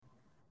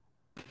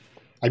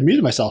I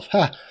muted myself.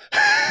 Huh.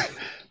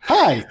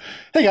 Hi.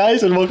 Hey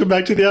guys, and welcome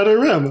back to The Outer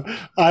Rim.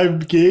 I'm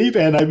Gabe,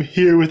 and I'm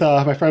here with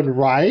my friend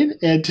Ryan,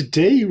 and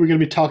today we're going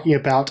to be talking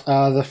about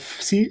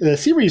the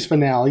series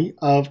finale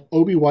of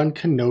Obi-Wan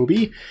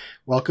Kenobi.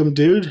 Welcome,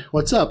 dude.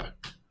 What's up?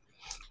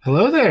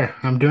 Hello there.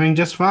 I'm doing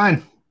just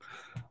fine.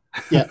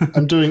 Yeah,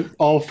 I'm doing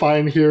all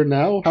fine here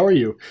now. How are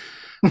you?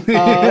 Um,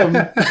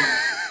 Yeah.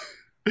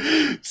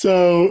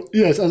 so,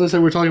 yes, as I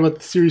said, we're talking about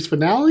the series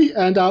finale,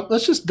 and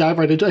let's just dive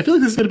right into it. I feel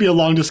like this is going to be a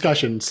long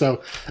discussion,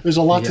 so there's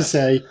a lot to Yes.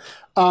 say.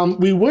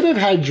 We would have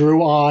had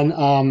Drew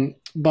on,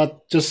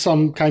 but just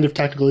some kind of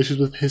technical issues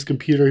with his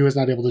computer. He was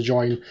not able to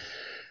join,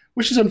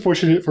 which is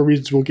unfortunate for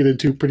reasons we'll get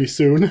into pretty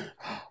soon.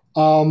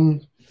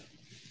 Um,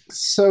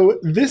 so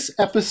this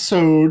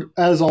episode,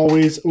 as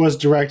always, was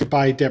directed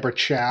by Deborah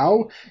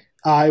Chow.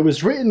 It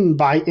was written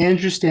by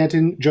Andrew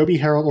Stanton, Joby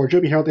Harold,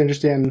 Andrew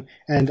Stanton,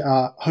 and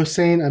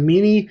Hossein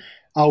Amini,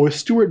 with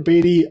Stuart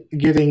Beatty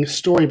getting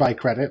story by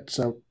credit.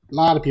 So a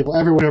lot of people,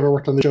 everyone who ever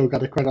worked on the show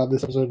got a credit on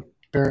this episode,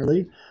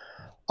 apparently.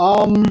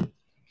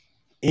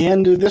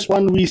 And this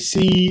one we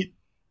see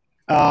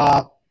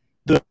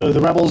the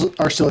rebels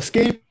are still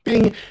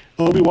escaping.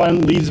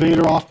 Obi-Wan leads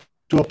Vader off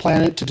to a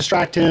planet to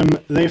distract him.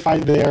 They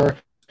fight there.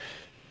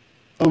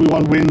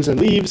 Obi-Wan wins and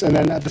leaves, and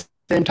then at the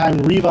same time,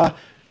 Reva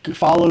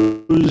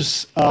follows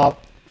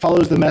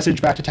the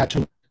message back to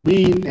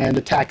Tatooine and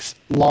attacks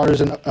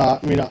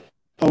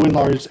Owen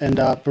Lars and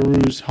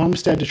Beru's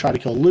homestead to try to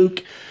kill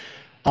Luke.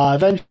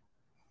 Eventually,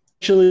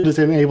 is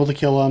able to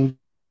kill him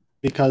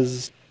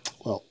because,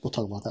 well, we'll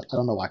talk about that. I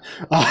don't know why.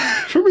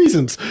 For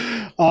reasons.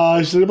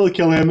 She's able to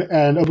kill him,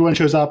 and Obi-Wan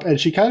shows up, and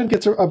she kind of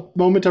gets a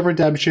moment of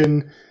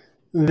redemption.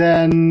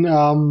 Then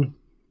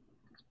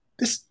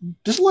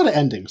there's a lot of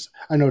endings.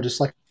 I noticed,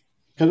 like,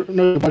 I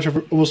know a bunch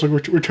of almost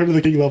like Return of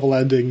the King level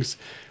endings,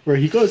 where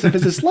he goes and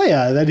visits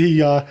Leia, and then he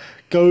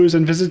goes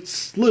and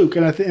visits Luke,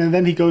 and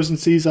then he goes and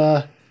sees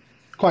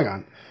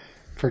Qui-Gon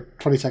for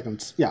 20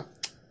 seconds. Yeah,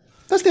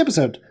 that's the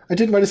episode. I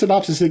didn't write a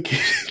synopsis in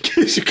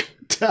case you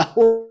could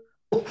tell.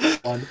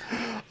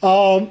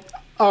 All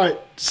right,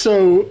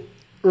 so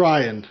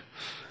Ryan,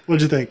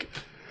 what'd you think?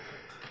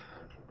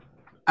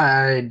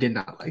 I did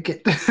not like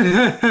it.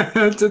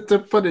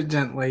 To put it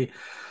gently,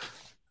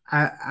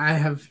 I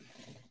have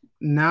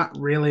not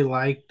really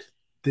liked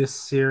this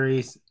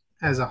series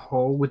as a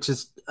whole, which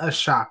is a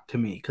shock to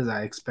me because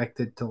I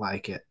expected to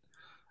like it.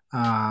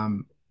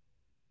 Um,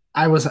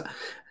 I was,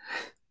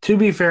 to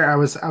be fair, I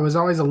was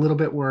always a little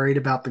bit worried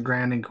about the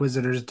Grand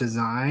Inquisitor's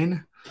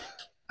design.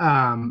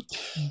 Um,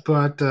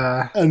 but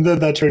And then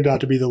that turned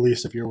out to be the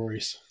least of your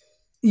worries.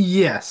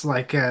 yes,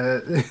 like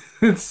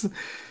it's.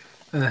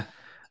 Uh,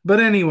 but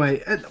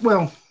anyway,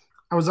 well,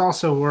 I was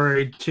also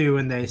worried too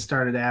when they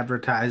started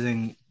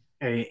advertising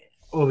a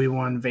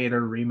Obi-Wan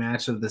Vader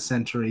rematch of the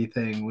century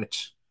thing,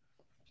 which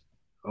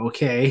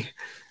okay,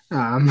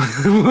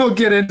 we'll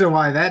get into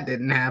why that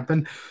didn't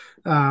happen.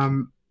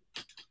 Um,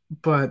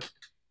 but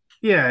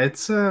yeah,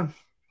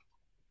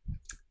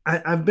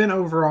 I've been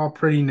overall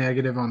pretty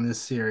negative on this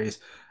series.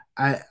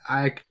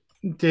 I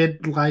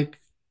did like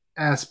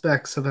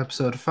aspects of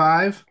episode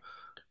five.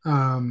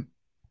 Um,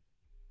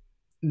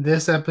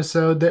 this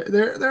episode,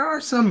 there are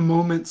some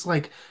moments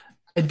like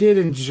I did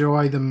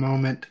enjoy the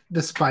moment,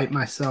 despite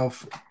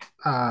myself,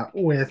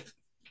 with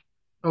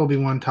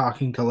Obi-Wan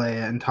talking to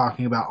Leia and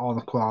talking about all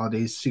the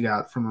qualities she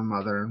got from her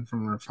mother and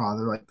from her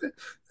father. Like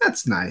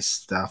that's nice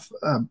stuff.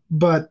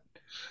 But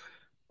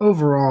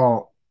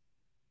overall,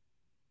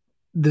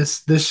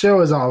 this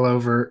show is all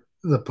over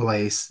the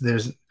place.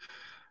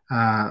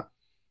 Uh,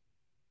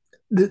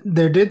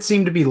 there did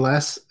seem to be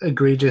less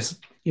egregious,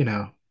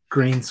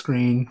 green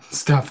screen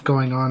stuff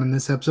going on in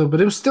this episode,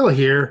 but it was still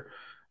here.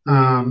 Mm-hmm.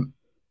 Um,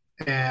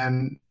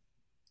 and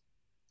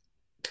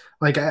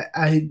like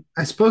I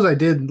suppose I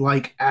did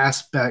like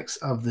aspects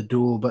of the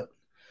duel, but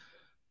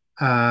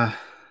uh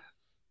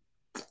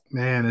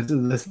man,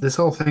 this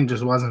whole thing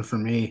just wasn't for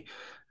me.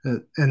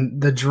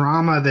 And the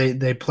drama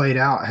they played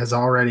out has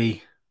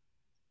already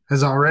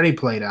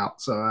played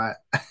out. So I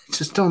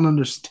just don't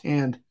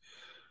understand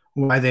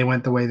why they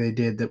went the way they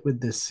did that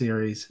with this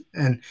series.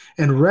 And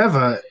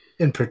Reva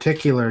in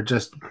particular,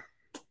 just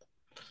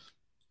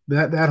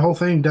that whole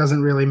thing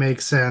doesn't really make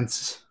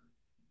sense.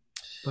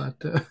 But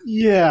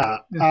Yeah.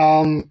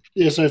 yeah.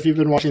 Yeah, so if you've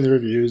been watching the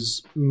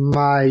reviews,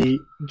 my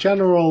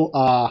general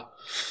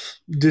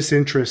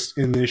disinterest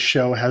in this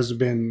show has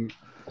been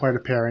quite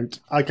apparent.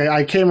 Like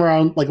I came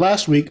around like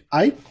last week,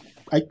 I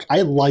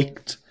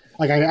liked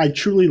I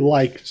truly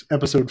liked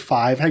episode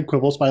five. I had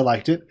quibbles, but I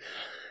liked it.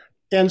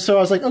 And so I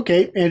was like,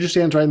 okay, Andrew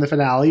Stan's right in the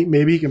finale.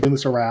 Maybe he can bring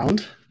this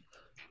around.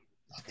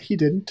 He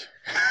didn't,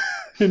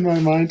 in my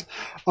mind.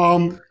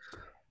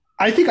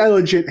 I think I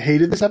legit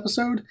hated this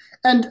episode.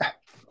 And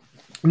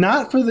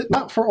not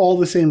for all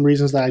the same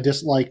reasons that I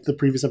disliked the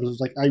previous episodes.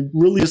 Like I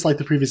really disliked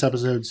the previous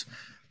episodes.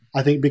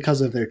 I think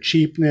because of their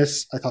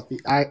cheapness. I thought the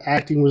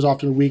acting was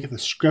often weak. The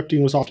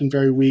scripting was often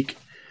very weak.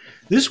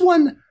 This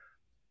one,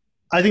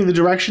 I think the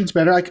direction's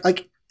better.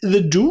 Like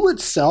the duel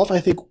itself, I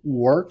think,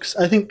 works.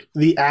 I think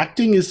the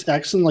acting is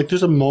excellent. Like,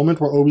 there's a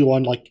moment where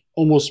Obi-Wan like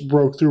almost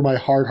broke through my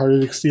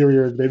hard-hearted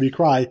exterior and made me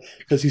cry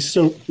because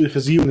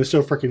Ewan is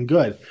so freaking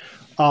good.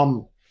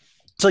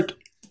 It's like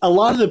a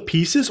lot of the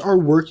pieces are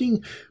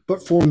working,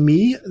 but for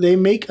me, they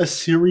make a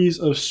series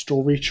of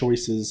story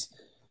choices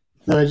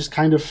that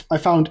I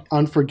found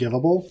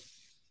unforgivable.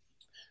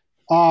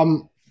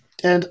 And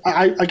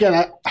I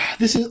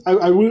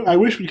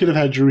wish we could have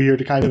had Drew here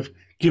to kind of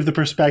give the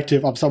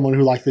perspective of someone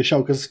who liked the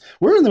show, because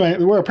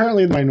we're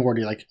apparently in the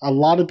minority. Like, a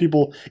lot of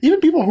people, even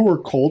people who were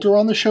colder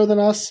on the show than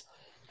us,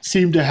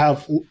 seem to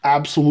have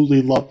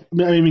absolutely loved.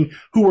 I mean,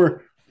 who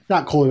were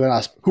not colder than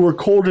us, who were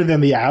colder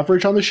than the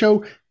average on the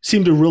show,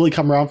 seem to really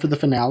come around for the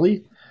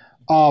finale.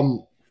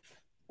 So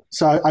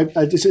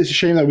it's a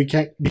shame that we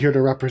can't be here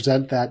to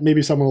represent that.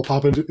 Maybe someone will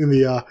pop in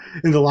the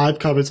live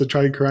comments and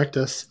try and correct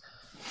us.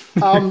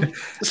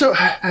 So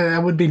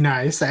that would be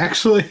nice,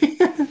 actually.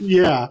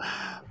 Yeah.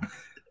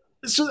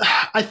 So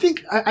I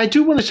think I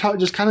do want to talk,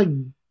 just kind of,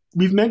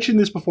 we've mentioned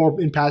this before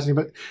in passing,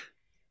 but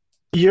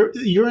your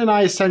and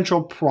I's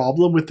central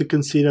problem with the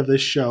conceit of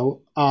this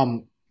show,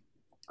 on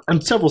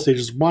several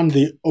stages. One,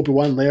 the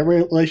Obi-Wan Leia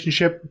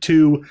relationship.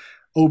 Two,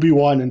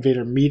 Obi-Wan and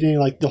Vader meeting,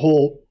 like the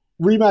whole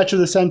rematch of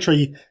the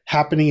century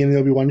happening in the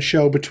Obi-Wan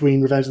show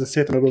between Revenge of the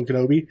Sith and Obi-Wan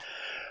Kenobi.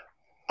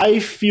 I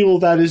feel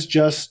that is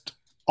just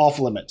off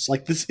limits.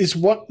 Like, this is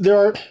what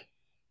there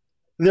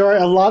are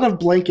a lot of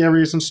blank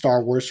areas in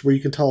Star Wars where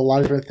you can tell a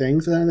lot of different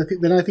things, and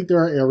I think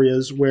there are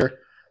areas where,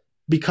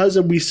 because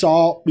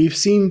we've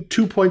seen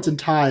 2 points in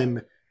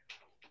time,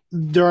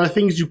 there are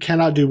things you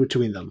cannot do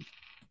between them.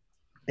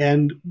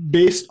 And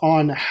based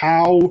on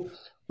how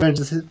Revenge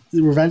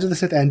of the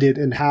Sith ended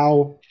and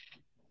how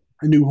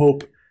A New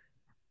Hope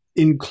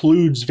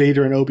includes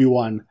Vader and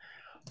Obi-Wan,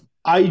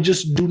 I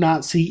just do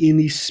not see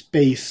any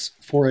space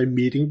for a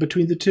meeting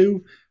between the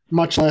two,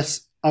 much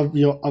less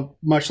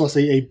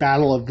a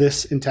battle of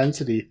this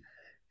intensity.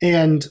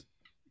 And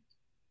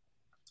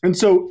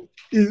so,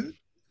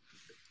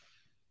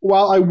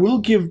 while I will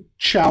give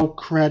Chow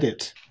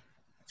credit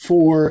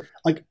for,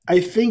 like,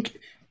 I think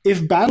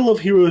if Battle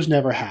of Heroes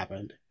never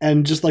happened,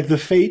 and just like the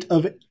fate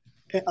of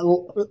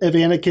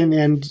Anakin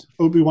and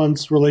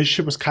Obi-Wan's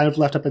relationship was kind of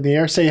left up in the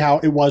air, say how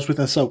it was with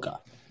Ahsoka,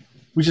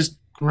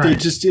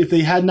 if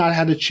they had not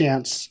had a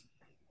chance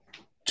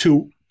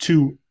to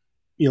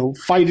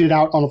fight it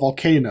out on a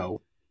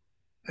volcano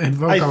and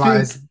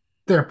vocalize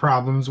their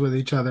problems with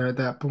each other at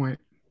that point,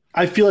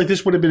 I feel like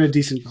this would have been a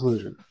decent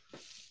conclusion.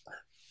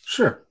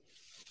 Sure.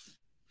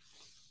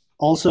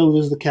 Also,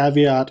 there's the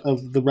caveat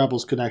of the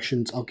Rebels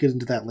connections. I'll get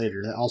into that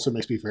later. That also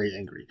makes me very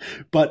angry.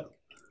 But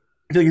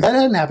if that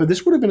hadn't happened,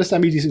 this would have been a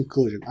semi-decent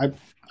conclusion.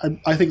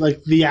 I think,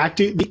 like, the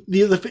acting,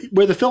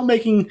 where the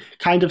filmmaking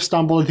kind of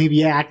stumbled, I think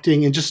the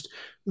acting and just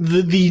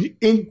the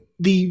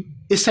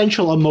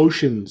essential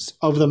emotions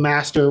of the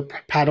Master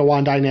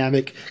Padawan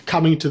dynamic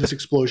coming to this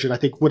explosion, I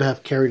think, would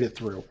have carried it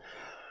through.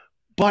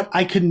 But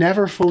I could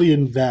never fully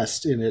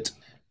invest in it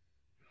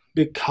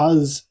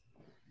because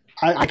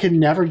I can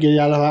never get it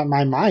out of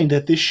my mind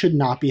that this should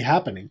not be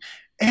happening.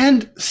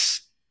 And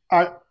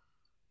I'm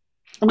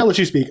going to let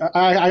you speak.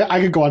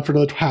 I could go on for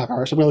another half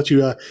hour, so I'm going to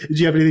let you. Do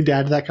you have anything to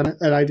add to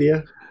that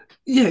idea?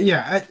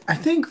 Yeah. I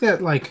think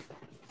that, like,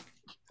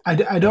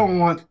 I don't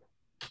want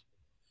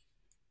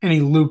any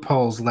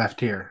loopholes left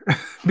here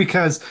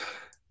because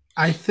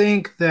I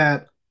think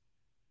that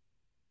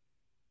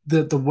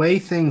the way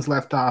things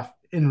left off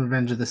in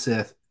Revenge of the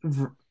Sith,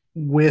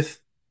 with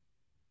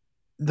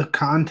the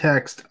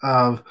context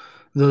of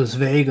those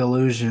vague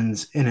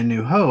allusions in A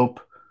New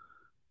Hope,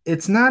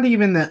 it's not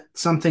even that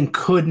something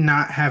could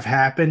not have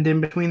happened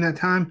in between that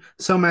time,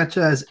 so much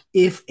as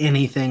if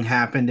anything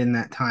happened in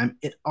that time,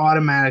 it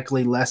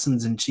automatically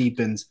lessens and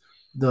cheapens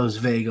those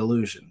vague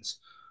allusions.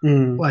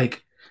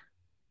 Like,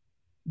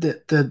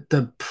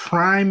 the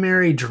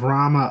primary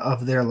drama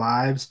of their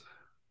lives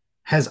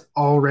has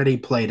already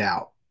played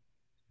out,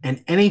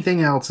 and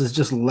anything else is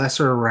just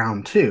lesser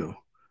round two.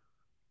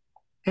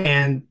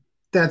 And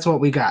that's what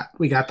we got.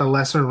 We got the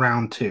lesser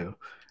round two.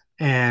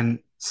 And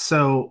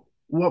so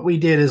what we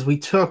did is we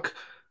took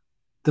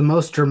the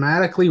most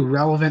dramatically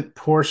relevant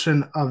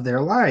portion of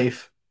their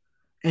life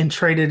and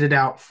traded it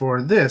out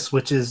for this,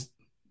 which is,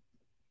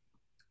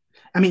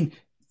 I mean,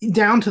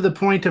 down to the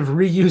point of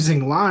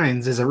reusing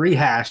lines is a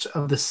rehash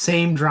of the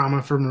same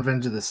drama from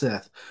Revenge of the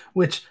Sith,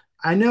 which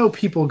I know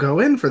people go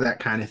in for that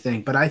kind of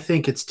thing, but I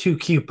think it's too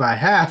cute by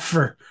half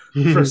for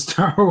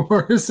Star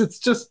Wars. It's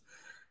just,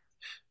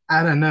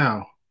 I don't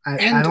know.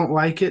 I don't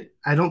like it.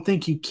 I don't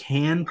think you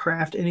can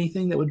craft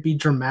anything that would be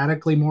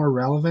dramatically more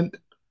relevant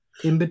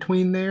in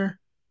between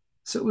there.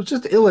 So it was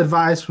just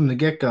ill-advised from the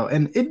get-go.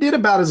 And it did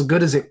about as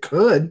good as it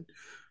could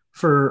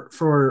for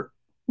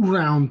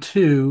round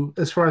two,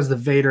 as far as the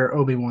Vader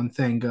Obi-Wan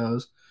thing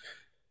goes.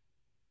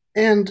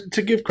 And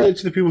to give credit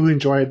to the people who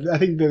enjoyed it, I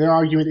think that their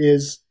argument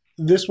is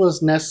this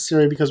was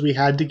necessary because we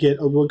had to get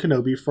Obi-Wan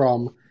Kenobi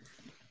from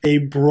a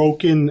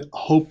broken,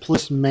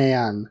 hopeless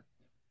man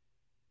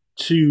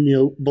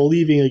to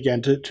believing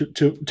again,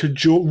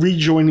 to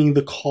rejoining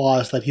the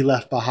cause that he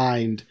left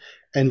behind,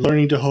 and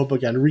learning to hope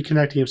again,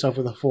 reconnecting himself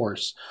with the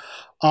Force.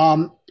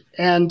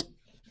 And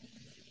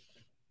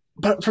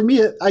but for me,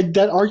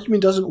 that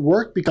argument doesn't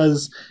work,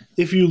 because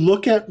if you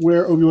look at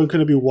where Obi-Wan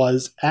Kenobi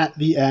was at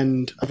the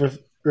end of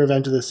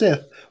Revenge of the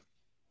Sith,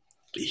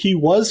 he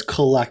was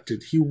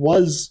collected. He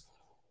was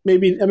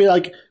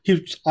he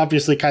was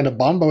obviously kind of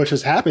bummed by what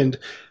just happened,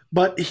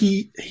 but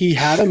he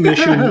had a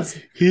mission.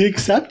 He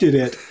accepted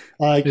it.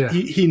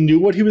 He knew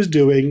what he was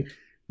doing.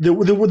 There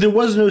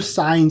was no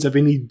signs of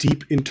any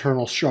deep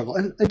internal struggle.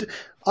 And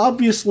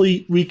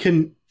obviously we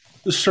can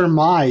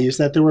surmise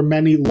that there were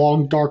many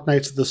long dark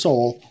nights of the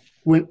soul,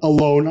 went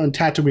alone on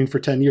Tatooine for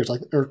 10 years,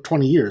 or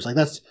 20 years.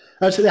 That's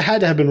it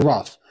had to have been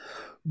rough.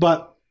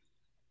 But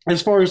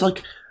as far as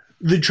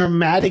the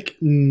dramatic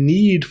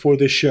need for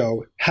this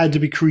show had to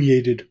be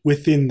created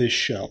within this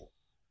show.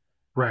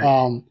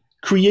 Right.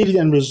 Created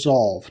and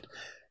resolved.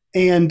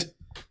 And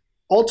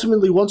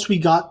ultimately, once we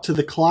got to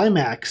the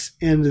climax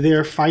and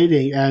they're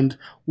fighting and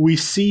we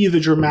see the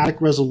dramatic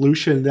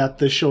resolution that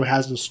this show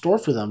has in store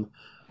for them,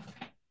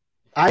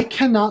 I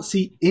cannot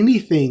see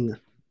anything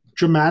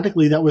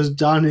dramatically that was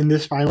done in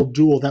this final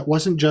duel that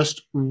wasn't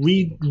just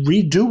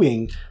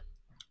redoing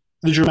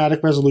the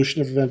dramatic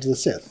resolution of Revenge of the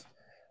Sith.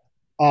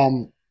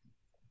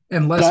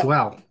 And less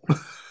well.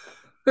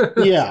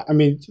 Yeah, I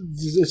mean,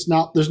 it's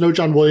not. There's no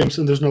John Williams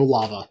and there's no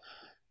lava,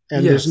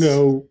 and Yes.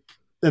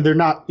 they're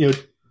not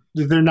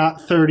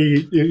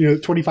 30,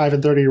 25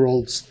 and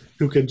 30-year-olds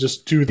who can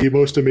just do the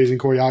most amazing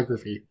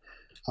choreography.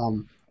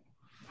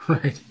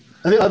 Right.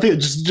 I think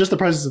just the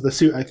presence of the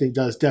suit, I think,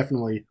 does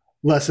definitely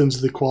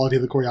lessens the quality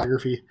of the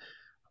choreography.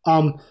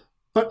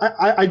 But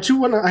I do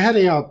want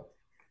to.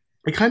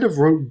 I kind of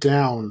wrote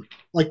down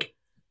what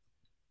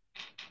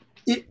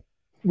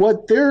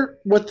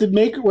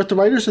the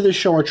writers of this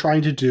show are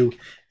trying to do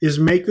is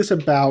make this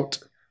about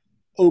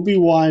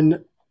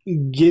Obi-Wan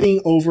getting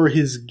over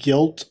his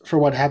guilt for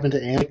what happened to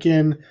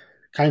Anakin,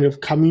 kind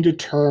of coming to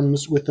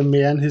terms with the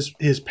man his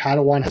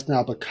Padawan has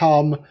now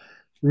become,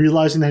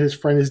 realizing that his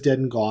friend is dead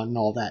and gone and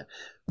all that.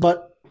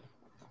 But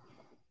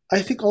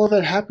I think all of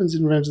that happens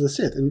in Revenge of the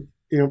Sith, and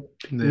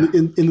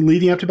in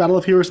leading up to Battle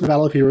of Heroes and the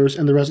Battle of Heroes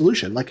and the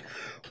Resolution.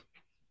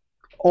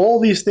 All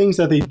these things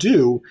that they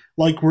do,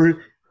 the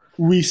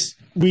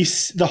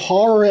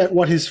horror at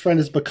what his friend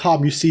has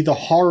become. You see the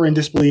horror and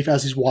disbelief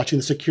as he's watching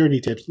the security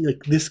tapes.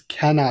 This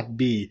cannot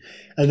be.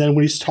 And then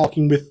when he's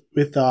talking with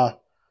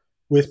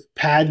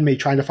Padme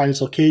trying to find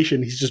his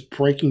location, he's just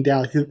breaking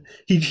down.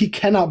 He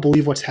cannot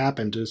believe what's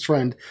happened to his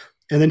friend.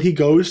 And then he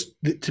goes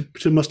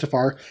to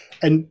Mustafar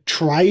and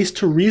tries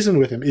to reason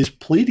with him, is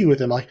pleading with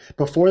him.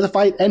 Before the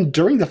fight and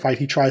during the fight,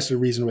 he tries to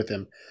reason with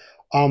him.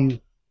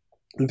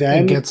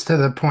 Then it gets to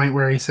the point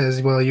where he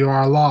says, well, you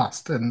are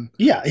lost. And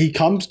yeah, he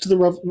comes to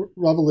the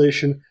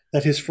revelation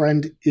that his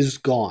friend is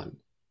gone.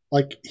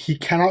 He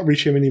cannot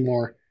reach him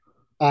anymore.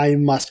 I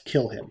must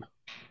kill him.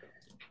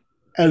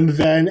 And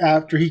then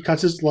after he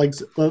cuts his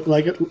legs,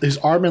 his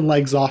arm and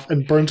legs off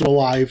and burns him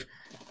alive,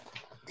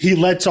 he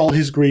lets all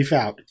his grief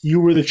out. You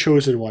were the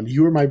chosen one.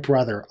 You were my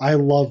brother. I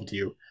loved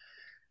you.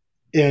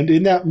 And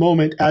in that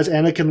moment, as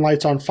Anakin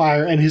lights on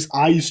fire and his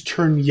eyes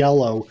turn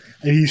yellow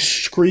and he's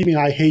screaming,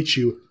 I hate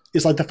you,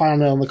 it's like the final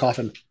nail in the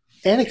coffin.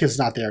 Anakin's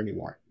not there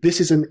anymore.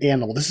 This is an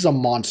animal. This is a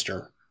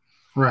monster.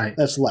 Right.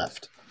 That's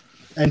left.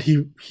 And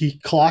he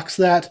clocks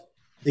that,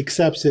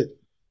 accepts it,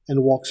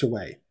 and walks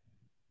away.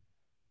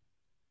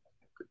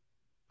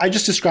 I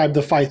just described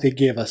the fight they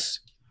gave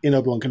us in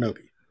Obi-Wan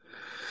Kenobi.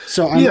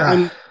 So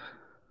I'm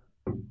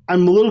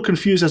a little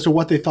confused as to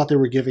what they thought they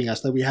were giving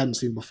us that we hadn't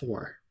seen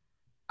before.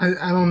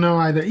 I don't know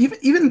either.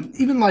 Even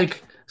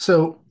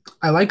so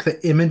I like the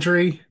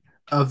imagery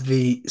of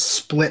the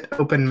split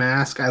open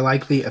mask. I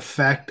like the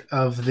effect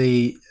of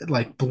the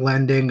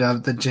blending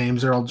of the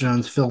James Earl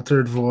Jones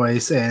filtered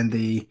voice and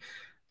the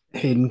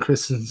Hayden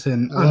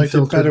Christensen unfiltered I liked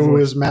it better when it voice.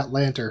 was Matt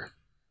Lanter.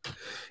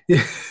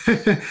 Yeah.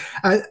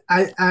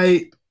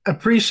 I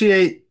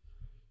appreciate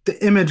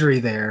the imagery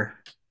there,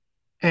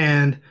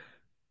 but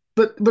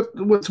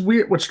what's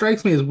weird, what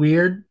strikes me as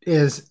weird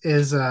is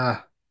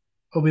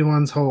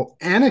Obi-Wan's whole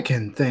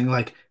Anakin thing.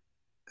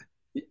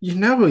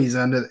 He's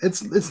under.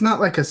 It's not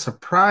like a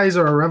surprise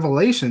or a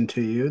revelation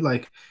to you.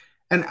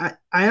 And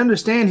I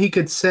understand he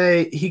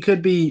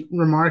could be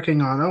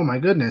remarking on, oh my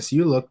goodness,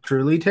 you look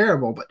truly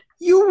terrible, but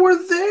you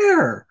were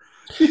there.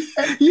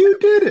 You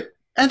did it.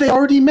 And they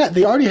already met.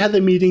 They already had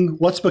the meeting.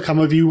 What's become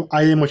of you?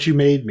 I am what you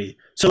made me.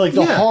 So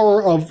the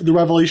horror of the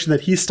revelation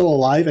that he's still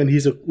alive and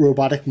he's a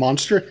robotic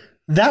monster,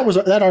 that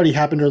already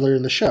happened earlier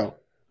in the show.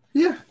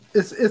 Yeah.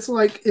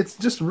 It's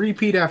just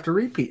repeat after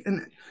repeat.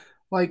 And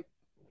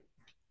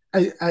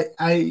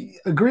I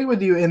agree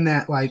with you in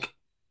that,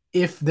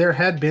 if there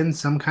had been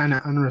some kind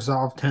of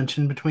unresolved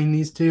tension between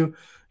these two,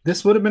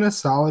 this would have been a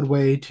solid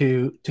way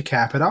to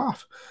cap it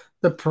off.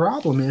 The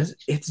problem is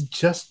it's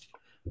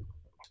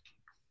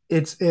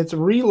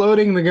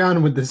reloading the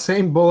gun with the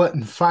same bullet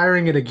and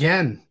firing it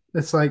again.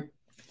 It's with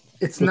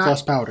not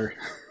less powder.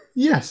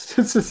 Yes,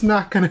 it's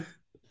not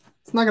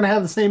it's not going to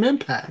have the same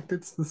impact.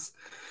 It's this,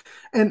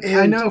 and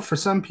I And know for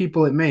some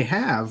people it may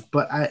have,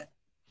 but I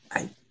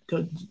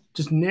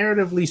just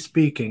narratively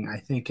speaking, I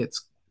think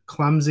it's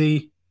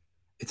clumsy.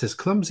 It's as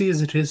clumsy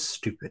as it is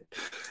stupid.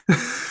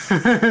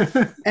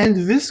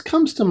 and this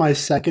comes to my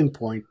second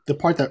point, the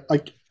part that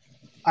like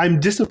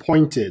I'm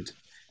disappointed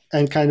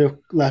and kind of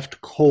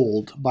left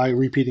cold by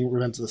repeating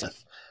Revenge of the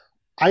Sith.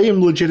 I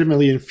am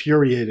legitimately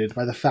infuriated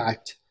by the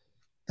fact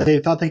that they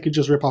thought they could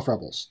just rip off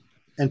Rebels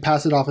and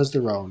pass it off as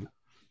their own,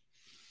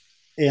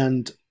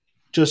 and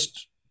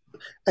just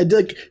and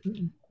like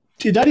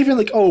not even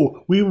like,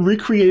 oh, we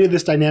recreated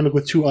this dynamic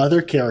with two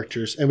other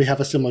characters and we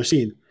have a similar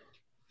scene.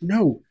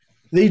 No,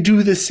 they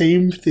do the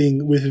same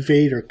thing with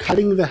Vader,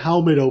 cutting the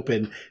helmet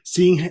open,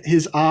 seeing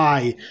his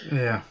eye.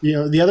 Yeah.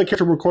 The other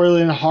character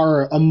recoiling in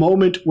horror, a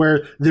moment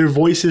where their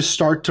voices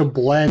start to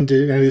blend,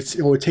 and it's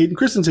Hayden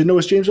Christensen, no,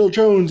 it's James Earl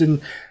Jones,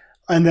 and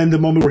then the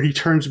moment where he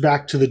turns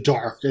back to the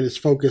dark and is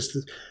focused.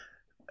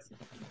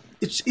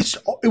 It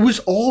was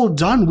all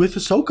done with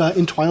Ahsoka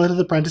in Twilight of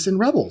the Apprentice and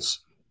Rebels,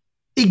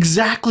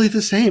 exactly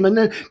the same,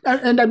 and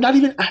I'm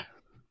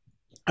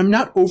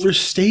not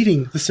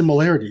overstating the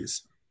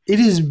similarities. It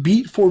is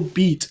beat for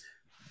beat.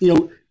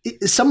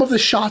 Some of the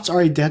shots are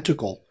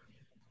identical.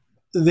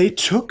 They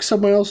took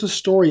someone else's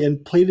story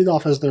and played it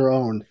off as their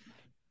own.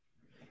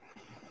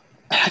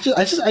 I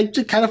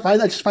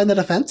just find that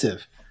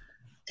offensive.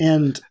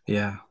 And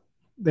yeah,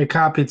 they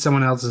copied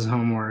someone else's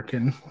homework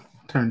and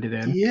turned it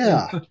in.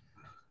 Yeah.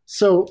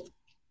 So,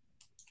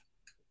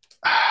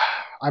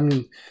 I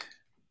mean,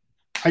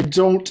 I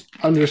don't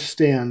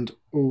understand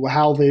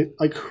how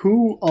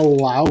who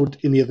allowed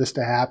any of this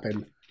to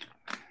happen.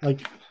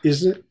 Like,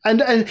 is it?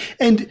 And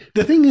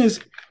the thing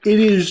is, it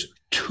is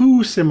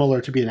too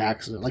similar to be an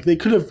accident. Like, they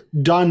could have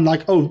done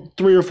like, oh,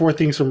 3 or 4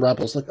 things from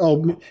Rebels. Like,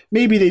 oh,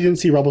 maybe they didn't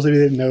see Rebels. Maybe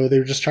they didn't know. They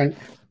were just trying.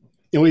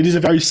 It is a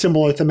very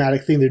similar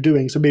thematic thing they're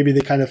doing. So maybe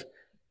they kind of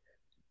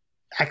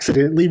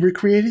accidentally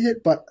recreated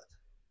it. But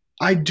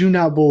I do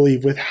not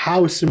believe, with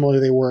how similar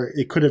they were,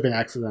 it could have been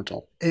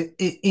accidental.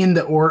 In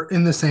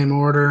the same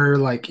order.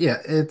 Like, yeah,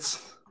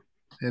 it's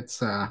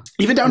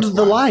even down to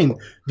the line.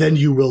 Then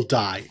you will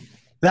die.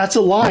 That's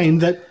a line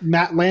that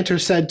Matt Lanter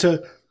said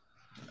to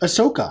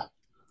Ahsoka.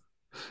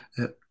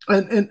 Yeah.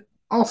 And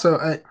also,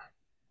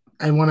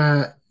 I want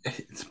to.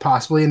 It's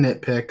possibly a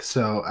nitpick,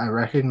 so I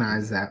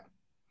recognize that.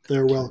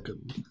 They're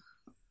welcome.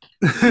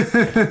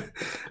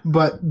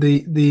 But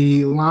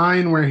the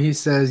line where he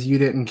says, "You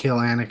didn't kill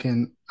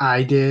Anakin,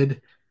 I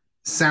did,"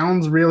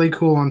 sounds really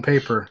cool on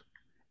paper.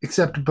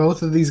 Except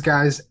both of these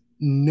guys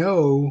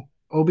know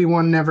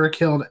Obi-Wan never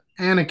killed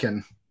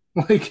Anakin.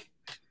 Like,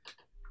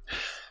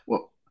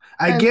 well,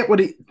 I get what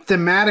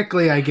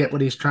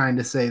he's trying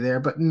to say there,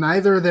 but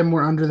neither of them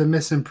were under the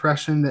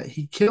misimpression that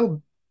he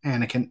killed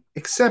Anakin,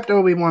 except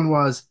Obi-Wan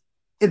was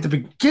at the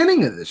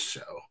beginning of this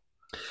show.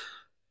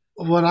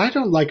 What I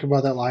don't like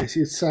about that line is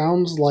it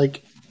sounds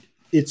like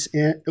it's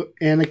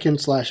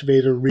Anakin /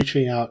 Vader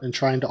reaching out and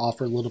trying to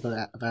offer a little bit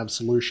of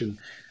absolution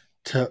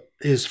to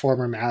his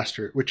former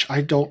master, which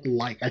I don't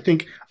like. I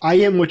think I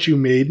am what you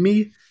made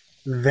me.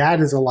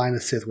 That is a line a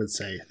Sith would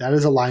say. That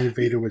is a line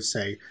Vader would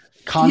say.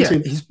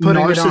 Content, he's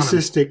putting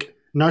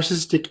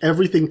narcissistic,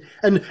 everything,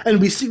 and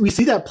we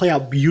see that play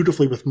out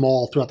beautifully with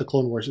Maul throughout the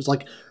Clone Wars. It's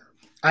like,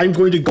 I'm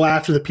going to go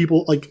after the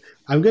people. Like,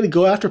 I'm going to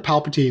go after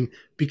Palpatine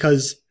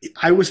because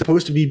I was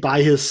supposed to be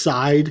by his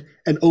side,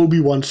 and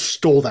Obi-Wan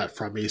stole that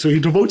from me. So he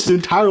devotes his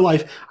entire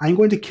life. I'm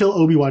going to kill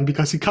Obi-Wan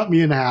because he cut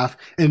me in half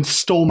and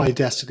stole my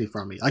destiny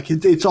from me. Like,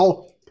 it's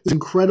all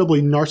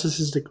incredibly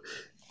narcissistic.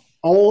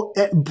 All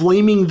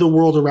blaming the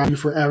world around you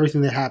for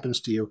everything that happens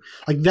to you.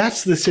 Like,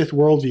 that's the Sith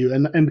worldview.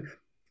 And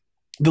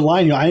the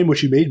line, I am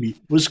what you made me,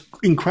 was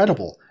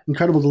incredible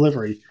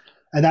delivery.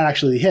 And that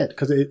actually hit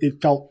because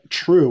it felt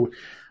true.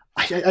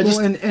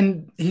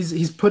 And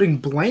he's putting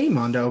blame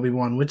onto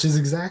Obi-Wan, which is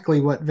exactly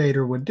what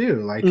Vader would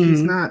do. Like,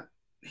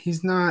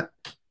 he's not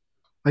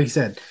like you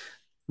said,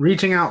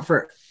 reaching out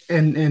for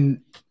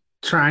and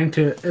trying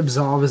to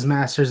absolve his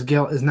master's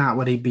guilt is not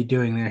what he'd be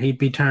doing there. He'd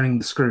be turning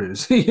the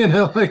screws,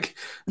 like,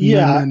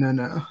 yeah,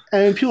 no.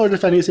 And people are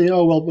defending, saying,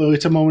 "Oh, well,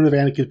 it's a moment of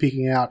Anakin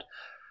peeking out."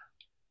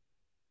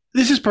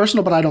 This is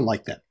personal, but I don't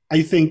like that.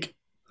 I think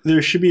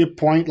there should be a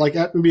point, like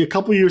maybe a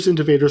couple years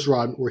into Vader's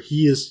run, where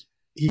he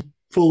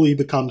fully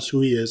becomes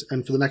who he is,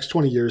 and for the next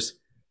 20 years,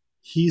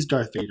 he's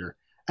Darth Vader.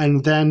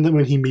 And then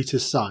when he meets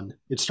his son,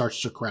 it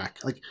starts to crack.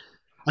 Like,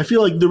 I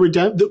feel like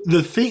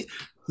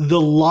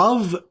the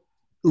love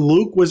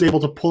Luke was able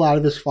to pull out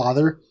of his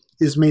father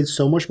is made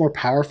so much more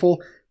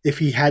powerful if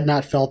he had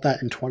not felt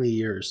that in 20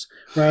 years,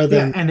 rather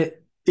than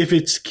if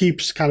it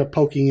keeps kind of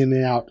poking in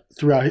and out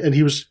throughout. And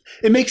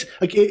it makes,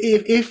 like,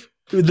 if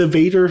the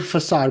Vader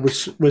facade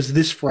was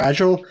this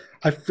fragile,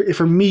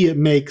 for me, it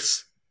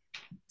makes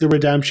the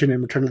redemption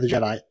in Return of the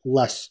Jedi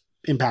less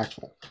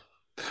impactful.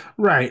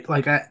 Right.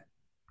 Like,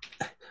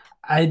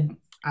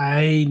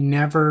 I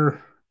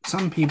never,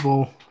 some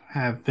people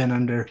have been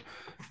under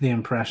the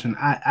impression,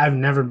 I've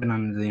never been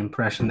under the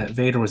impression that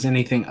Vader was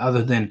anything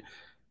other than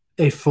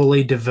a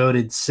fully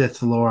devoted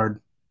Sith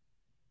Lord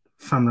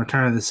from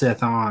Return of the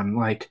Sith on.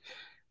 Like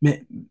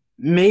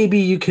maybe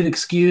you could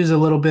excuse a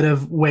little bit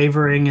of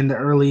wavering in the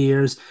early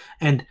years,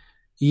 and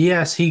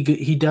yes,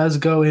 he does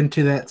go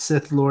into that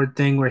Sith Lord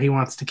thing where he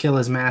wants to kill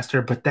his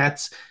master, but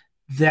that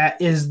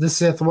is the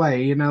Sith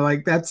way,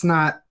 like that's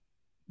not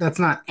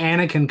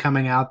Anakin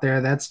coming out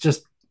there. That's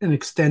just an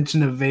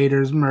extension of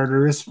Vader's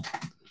murderous.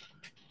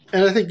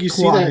 And I think you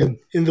see that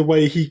in the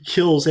way he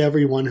kills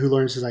everyone who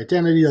learns his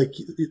identity. Like,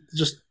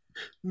 just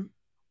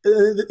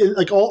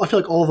like I feel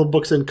like all the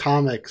books and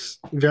comics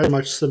very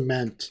much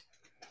cement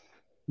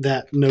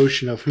that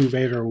notion of who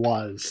Vader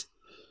was.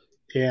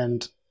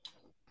 And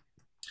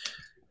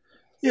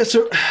yeah,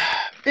 so,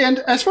 and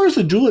as far as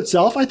the duel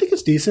itself, I think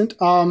it's decent.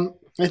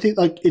 I think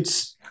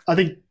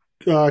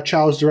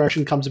Chow's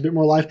direction comes a bit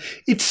more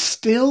alive. It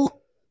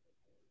still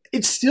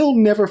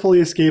never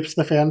fully escapes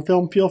the fan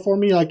film feel for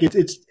me. Like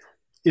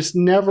it's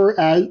never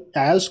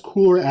as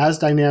cool or as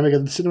dynamic,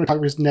 and the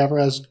cinematography is never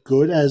as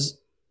good as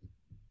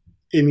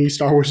any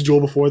Star Wars duel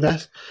before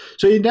that.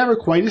 So it never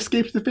quite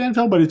escapes the fan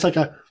film, but it's like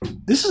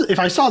if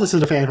I saw this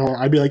as a fan film,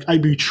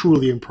 I'd be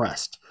truly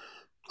impressed.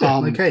 Yeah,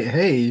 like,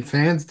 hey,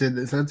 fans did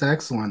this. That's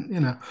excellent.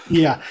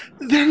 Yeah.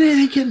 Then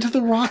they get into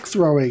the rock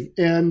throwing,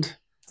 and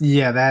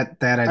yeah, that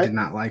I did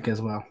not like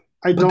as well.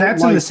 But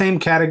that's in the same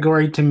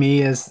category to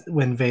me as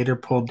when Vader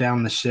pulled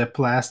down the ship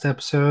last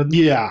episode.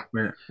 Yeah,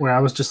 where I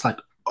was just like,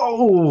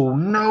 oh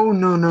no,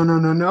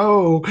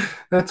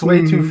 that's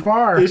way too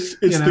far. It's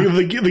the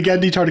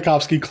Genndy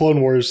Tartakovsky Clone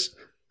Wars,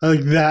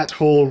 like that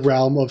whole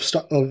realm of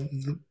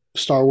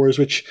Star Wars,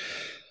 which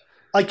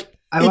like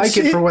I like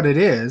it for what it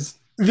is.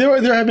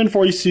 There have been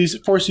force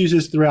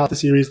uses throughout the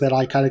series that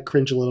I kind of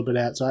cringe a little bit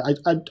at, so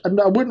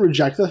I wouldn't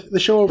reject the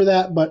show over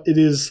that, but it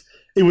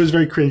was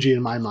very cringy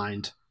in my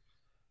mind.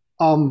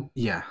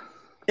 Yeah,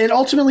 and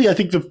ultimately, I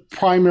think the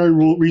primary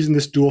reason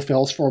this duel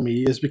fails for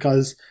me is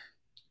because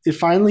it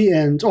finally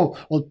ends. Oh,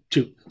 well,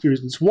 two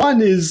reasons.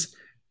 One is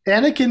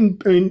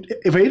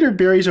Vader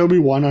buries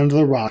Obi-Wan under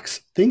the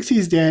rocks, thinks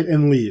he's dead,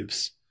 and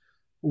leaves.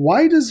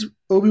 Why does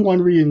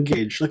Obi-Wan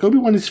re-engage? Like,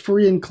 Obi-Wan is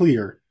free and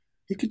clear.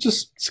 He could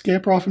just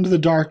scamper off into the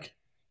dark.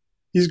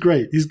 He's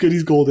great. He's good.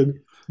 He's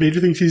golden. Vader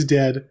thinks he's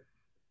dead.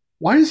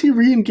 Why does he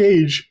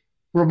re-engage?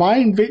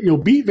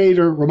 Beat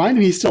Vader, remind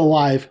him he's still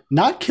alive,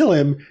 not kill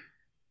him.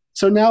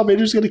 So now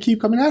Vader's going to keep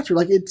coming after.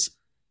 Like, it's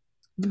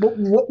what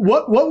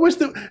was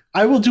the?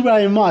 I will do what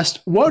I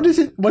must. What is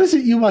it? What is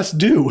it you must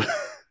do?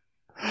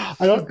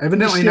 I don't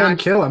evidently understand. Not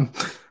kill him.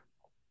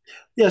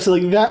 Yeah, so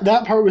like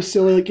that part was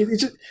silly. Like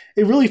it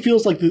really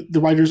feels like the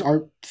writers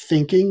aren't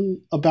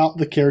thinking about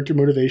the character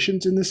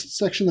motivations in this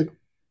section. Like,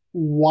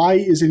 why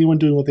is anyone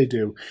doing what they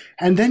do?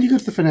 And then you go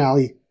to the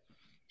finale.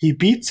 He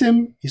beats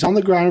him. He's on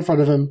the ground in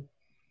front of him,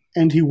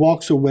 and he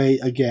walks away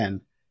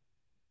again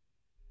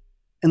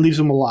and leaves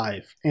him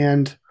alive.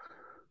 And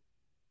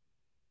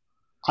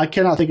I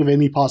cannot think of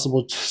any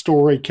possible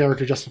story,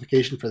 character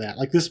justification for that.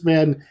 Like, this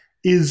man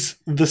is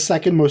the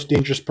second most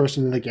dangerous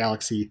person in the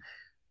galaxy,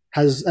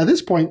 has at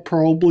this point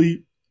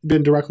probably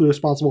been directly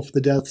responsible for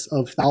the deaths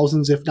of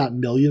thousands, if not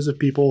millions of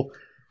people,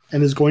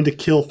 and is going to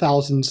kill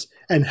thousands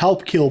and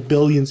help kill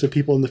billions of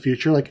people in the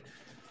future. Like,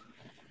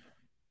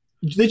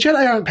 the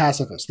Jedi aren't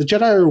pacifists. The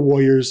Jedi are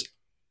warriors.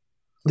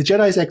 The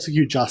Jedis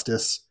execute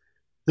justice.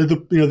 They're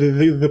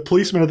the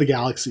policemen of the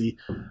galaxy.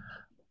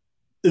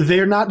 They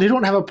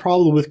don't have a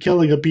problem with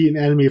killing a beaten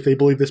enemy if they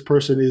believe this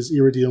person is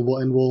irredeemable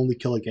and will only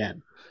kill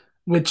again.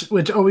 Which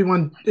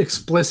Obi-Wan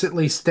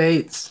explicitly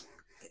states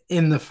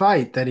in the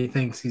fight that he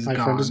thinks he's gone.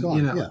 My friend is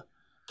gone.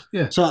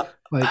 Yeah. So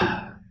like,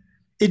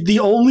 the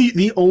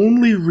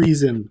only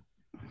reason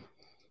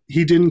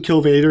he didn't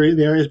kill Vader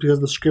there is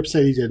because the script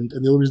said he didn't,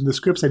 and the only reason the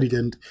script said he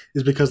didn't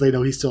is because they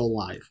know he's still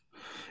alive.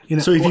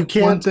 So if you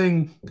can't, one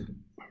thing.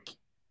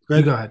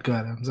 Go ahead.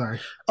 I'm sorry.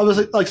 I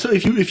was like, so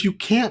if you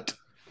can't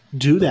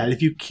do that,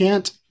 if you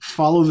can't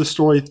follow the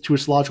story to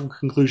its logical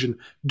conclusion,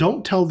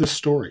 don't tell this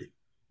story.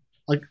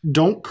 Like,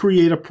 don't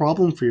create a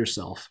problem for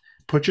yourself.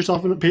 Paint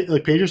yourself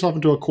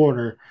into a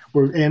corner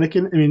where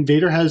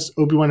Vader has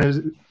Obi-Wan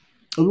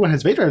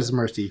has Vader at his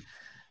mercy,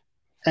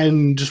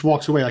 and just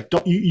walks away. Like,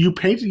 you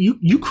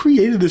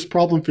created this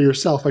problem for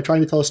yourself by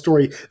trying to tell a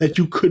story that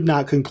you could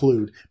not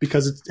conclude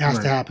because it has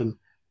to happen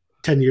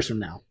 10 years from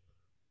now.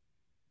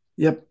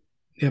 Yep.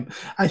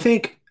 I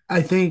think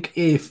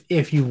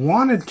if you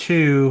wanted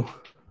to,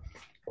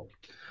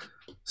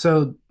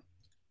 so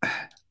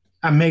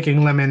I'm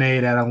making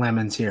lemonade out of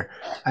lemons here.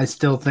 I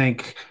still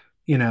think,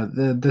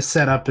 the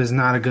setup is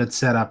not a good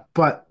setup,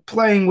 but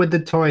playing with the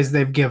toys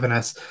they've given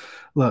us.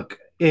 Look,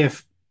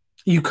 if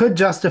you could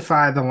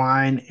justify the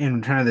line in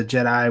Return of the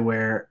Jedi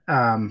where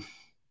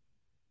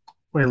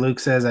Luke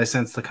says, "I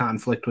sense the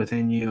conflict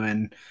within you,"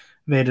 and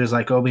Vader's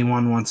like,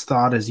 "Obi-Wan once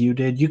thought as you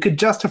did." You could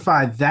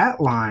justify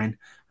that line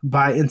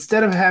by,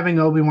 instead of having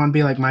Obi-Wan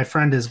be like, "My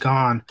friend is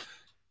gone,"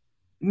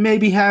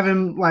 maybe have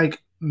him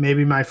like,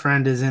 "Maybe my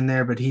friend is in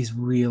there, but he's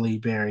really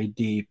buried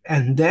deep,"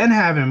 and then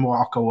have him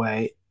walk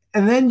away.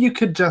 And then you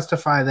could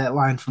justify that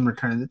line from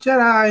Return of the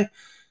Jedi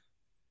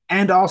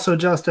and also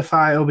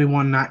justify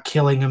Obi-Wan not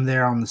killing him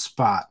there on the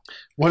spot.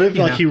 What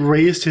if he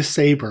raised his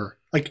saber?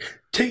 Like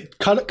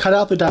cut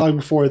out the dialogue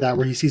before that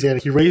where he sees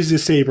Anakin. He raises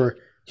his saber,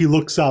 he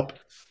looks up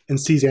and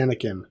sees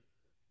Anakin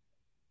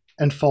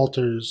and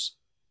falters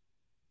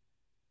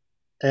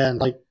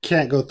and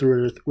can't go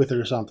through it with it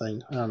or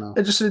something. I don't know.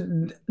 It just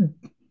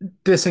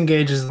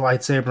disengages the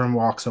lightsaber and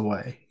walks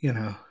away,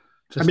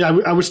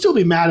 I would still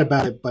be mad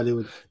about it, but it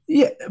would.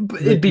 Yeah,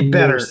 but it'd be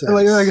better.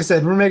 Like I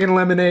said, we're making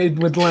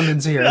lemonade with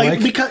lemons here.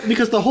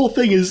 Because the whole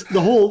thing is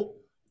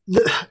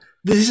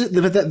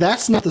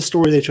that's not the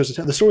story they chose to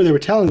tell. The story they were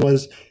telling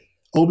was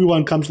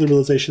Obi-Wan comes to the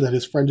realization that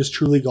his friend is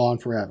truly gone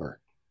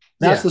forever.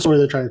 That's the story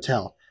they're trying to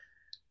tell.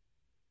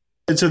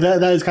 And so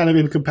that is kind of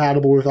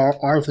incompatible with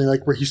our thing,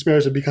 where he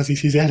spares him because he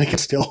sees Anakin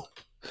still.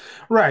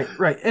 Right.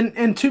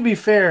 And to be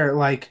fair,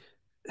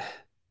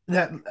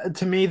 that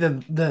to me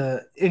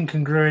the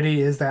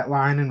incongruity is that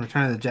line in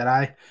Return of the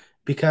Jedi,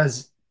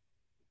 because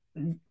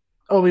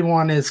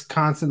Obi-Wan is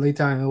constantly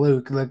telling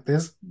Luke, look,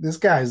 this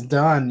guy's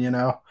done,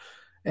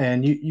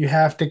 and you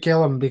have to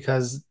kill him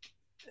because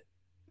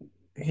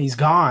he's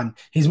gone.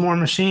 He's more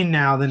machine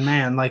now than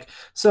man.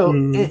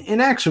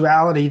 In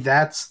actuality,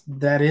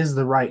 that is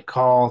the right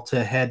call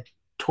to head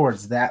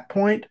towards that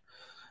point.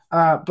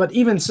 But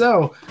even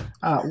so,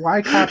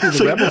 why copy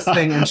the Rebels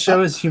thing and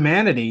show his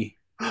humanity?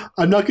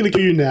 I'm not going to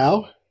kill you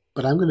now,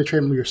 but I'm going to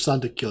train your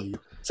son to kill you.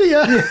 See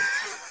ya.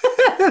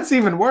 That's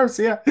even worse.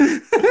 Yeah.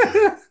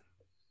 We're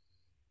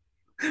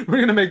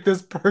going to make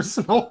this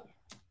personal.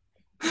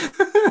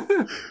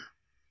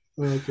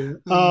 Okay.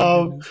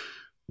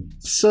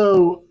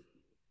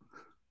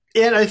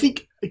 And I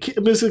think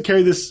I'm just going to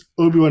carry this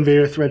Obi-Wan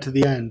Vader thread to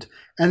the end.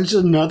 And it's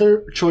just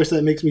another choice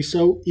that makes me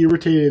so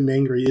irritated and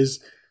angry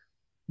is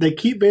they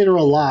keep Vader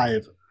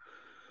alive.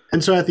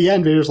 And so at the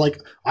end, Vader's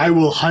like, I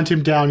will hunt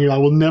him down, I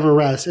will never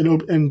rest.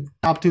 And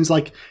Palpatine's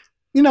like,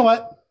 you know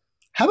what?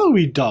 How about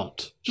we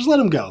don't? Just let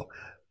him go.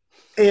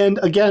 And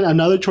again,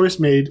 another choice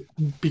made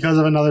because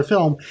of another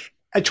film.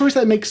 A choice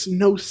that makes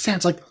no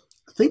sense.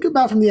 Think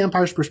about from the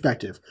Empire's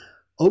perspective.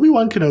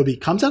 Obi-Wan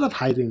Kenobi comes out of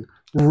hiding,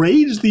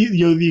 raids the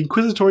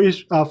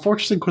Inquisitorius,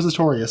 Fortress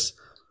Inquisitorius,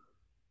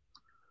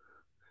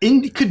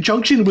 in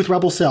conjunction with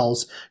rebel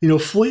cells.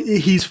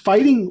 He's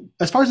fighting,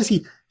 as far as I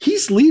see,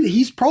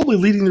 he's probably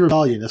leading the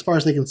rebellion as far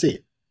as they can see.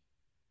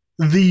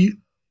 The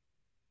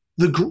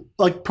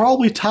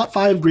probably top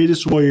 5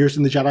 greatest warriors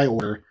in the Jedi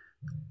Order,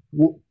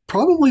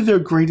 probably their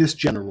greatest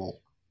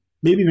general,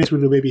 maybe Mace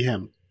Windu, maybe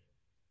him,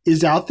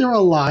 is out there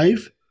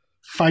alive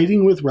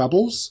fighting with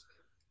rebels.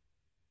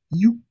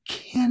 You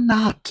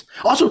cannot.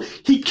 Also,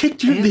 he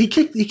kicked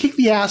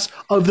the ass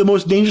of the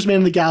most dangerous man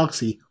in the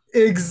galaxy.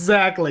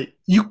 Exactly.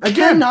 You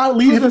cannot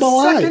leave him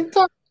alive.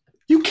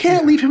 You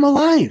can't leave him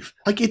alive.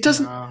 It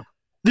doesn't.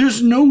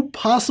 There's no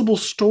possible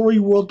story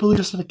world building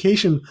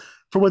justification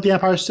for what the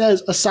Empire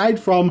says aside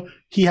from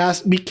he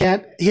has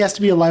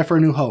to be alive for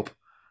A New Hope.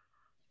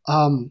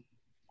 And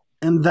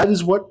that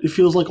is what it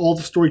feels like. All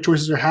the story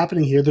choices are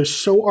happening here. They're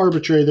so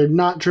arbitrary. They're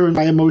not driven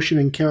by emotion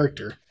and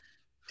character.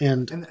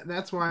 And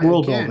that's why,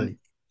 world building.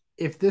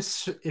 If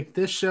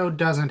this show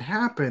doesn't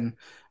happen,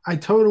 I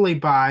totally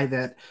buy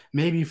that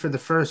maybe for the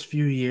first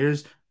few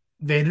years,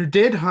 Vader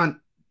did hunt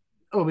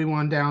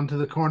Obi-Wan down to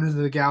the corners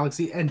of the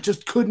galaxy and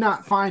just could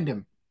not find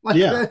him.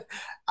 I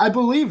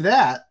believe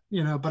that,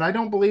 but I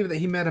don't believe that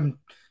he met him,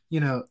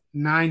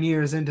 9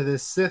 years into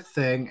this Sith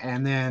thing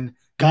and then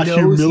got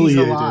knows humiliated.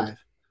 He's alive.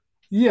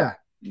 Yeah,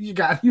 you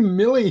got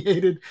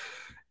humiliated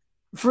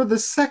for the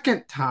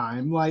second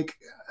time,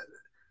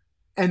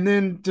 and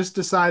then just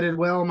decided,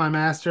 well, my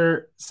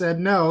master said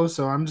no,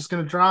 so I'm just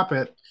going to drop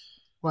it.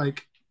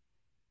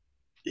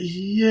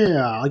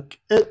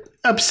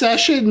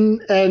 Obsession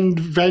and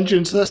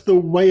vengeance, that's the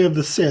way of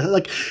the Sith.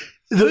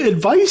 The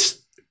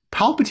advice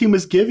Palpatine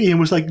was giving him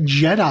was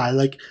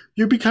Jedi,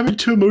 you're becoming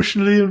too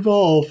emotionally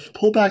involved.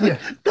 Pull back.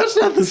 That's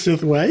not the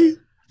Sith way.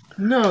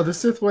 No, the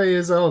Sith way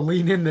is,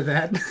 lean into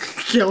that.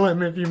 Kill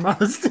him if you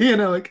must,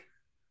 Yeah,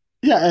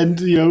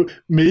 and,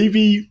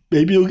 maybe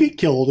you'll get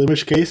killed, in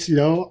which case,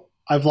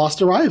 I've lost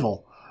a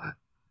rival.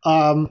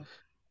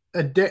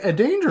 A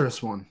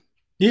dangerous one.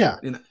 Yeah.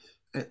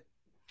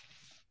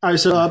 All right,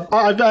 so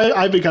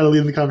I've been kind of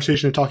leading the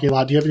conversation and talking a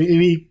lot. Do you have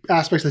any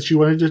aspects that you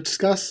wanted to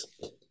discuss?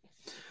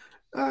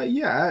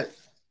 Yeah.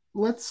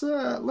 Let's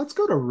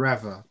go to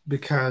Reva,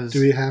 because do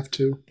we have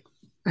to?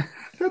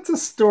 That's a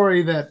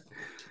story that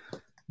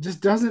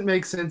just doesn't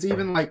make sense.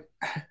 Even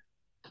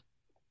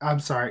I'm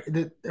sorry,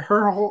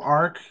 her whole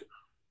arc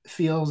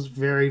feels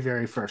very,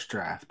 very first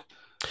draft.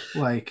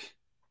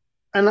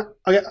 And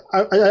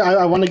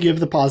I want to give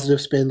the positive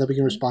spin that we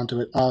can respond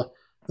to it.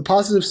 The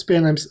positive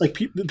spin, I'm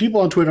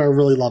people on Twitter are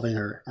really loving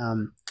her.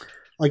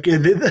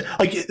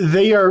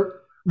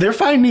 They're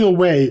finding a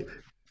way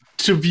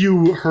to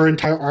view her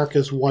entire arc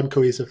as one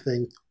cohesive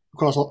thing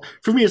across all.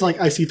 For me, it's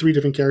I see 3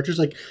 different characters.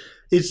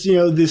 It's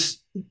this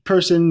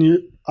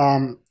person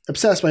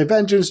obsessed by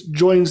vengeance,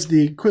 joins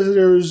the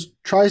Inquisitors,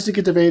 tries to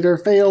get to Vader,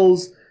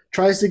 fails,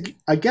 tries to.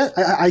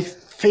 I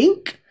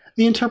think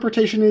the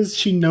interpretation is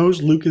she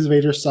knows Luke is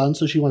Vader's son,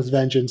 so she wants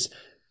vengeance.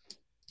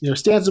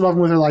 Stands above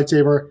him with her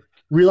lightsaber,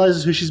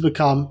 realizes who she's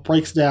become,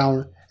 breaks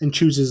down, and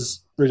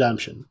chooses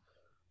redemption.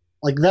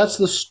 Like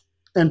that's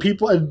and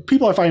people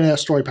are finding that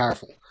story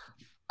powerful.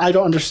 I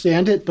don't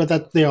understand it, but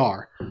that they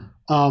are.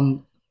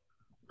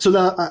 So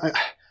that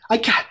I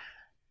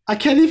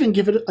can't even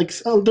give it like.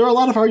 There are a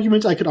lot of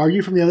arguments I could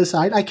argue from the other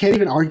side. I can't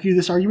even argue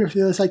this argument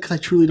from the other side because I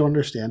truly don't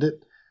understand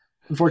it.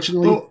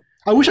 Unfortunately,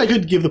 I wish I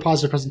could give the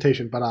positive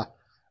presentation, but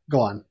go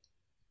on.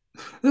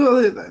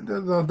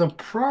 The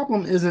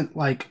problem isn't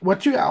like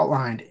what you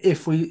outlined.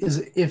 If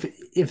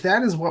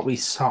that is what we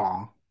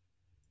saw,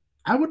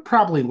 I would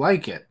probably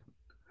like it.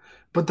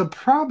 But the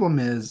problem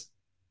is,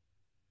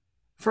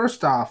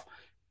 first off,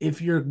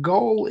 if your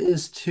goal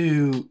is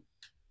to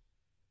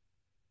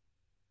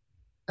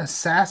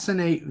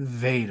assassinate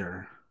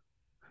Vader,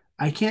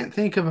 I can't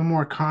think of a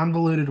more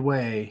convoluted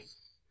way.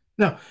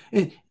 No,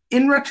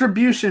 in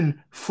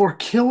retribution for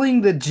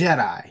killing the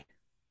Jedi.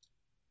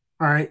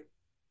 All right.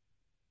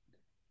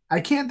 I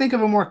can't think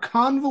of a more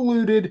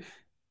convoluted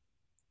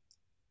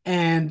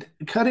and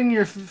cutting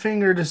your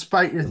finger to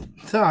spite your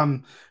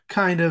thumb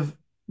kind of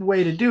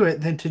way to do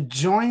it than to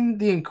join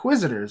the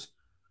Inquisitors,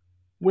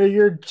 where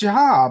your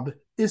job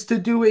is to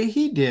do what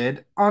he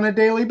did on a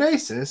daily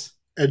basis.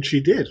 And she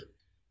did.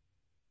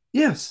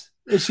 Yes.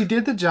 And she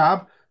did the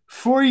job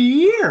for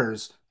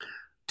years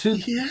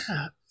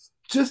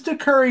just to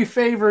curry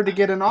favor to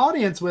get an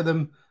audience with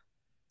him.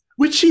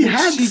 Which she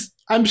had.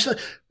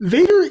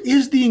 Vader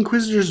is the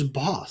Inquisitor's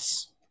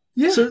boss.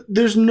 Yeah. So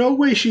there's no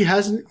way she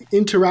hasn't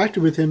interacted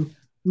with him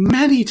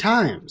many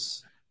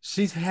times.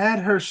 She's had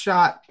her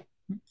shot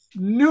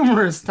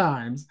numerous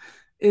times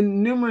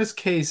in numerous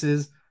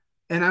cases,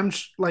 and I'm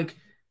like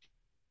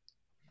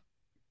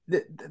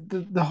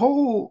the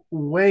whole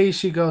way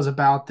she goes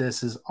about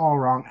this is all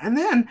wrong. And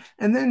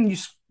then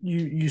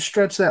you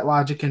stretch that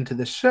logic into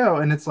the show,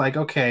 and it's like,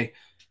 okay,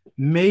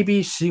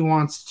 maybe she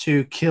wants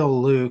to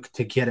kill Luke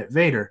to get at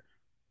Vader.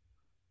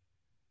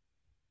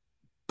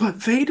 But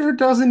Vader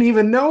doesn't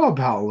even know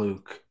about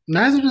Luke.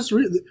 Neither does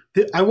Reva.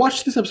 I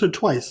watched this episode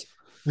twice.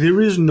 There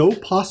is no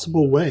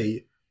possible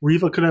way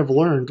Reva could have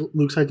learned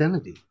Luke's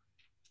identity.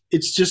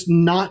 It's just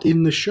not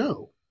in the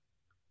show.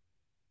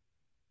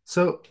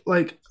 So,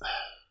 like,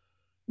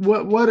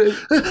 what is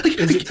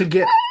it to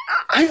get?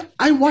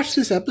 I watched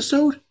this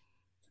episode,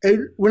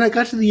 and when I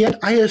got to the end,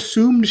 I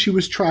assumed she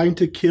was trying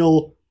to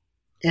kill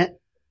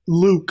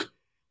Luke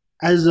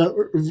as a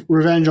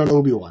revenge on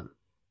Obi-Wan.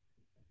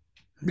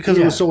 Because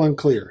it was so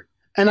unclear.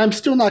 And I'm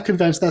still not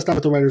convinced that's not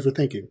what the writers were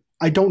thinking.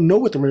 I don't know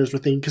what the writers were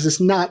thinking because it's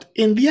not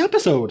in the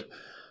episode.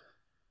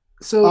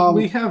 So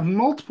we have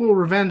multiple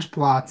revenge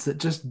plots that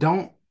just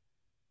don't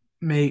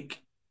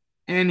make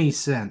any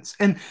sense.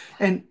 And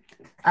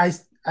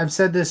I've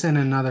said this in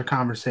another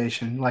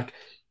conversation. Like,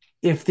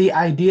 if the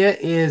idea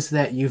is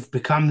that you've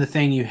become the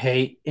thing you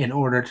hate in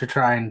order to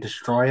try and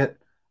destroy it,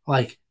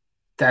 like,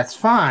 that's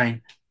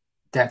fine.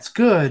 That's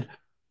good.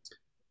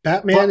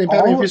 Batman and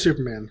Batman v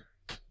Superman.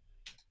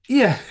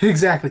 Yeah,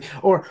 exactly.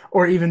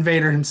 Or even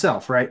Vader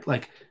himself, right?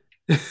 Like,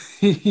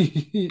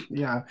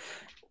 yeah,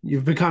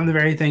 you've become the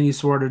very thing you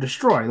swore to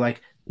destroy. Like,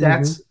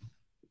 that's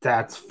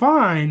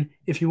fine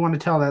if you want to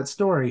tell that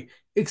story,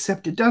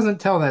 except it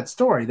doesn't tell that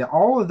story. That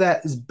all of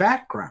that is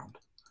background.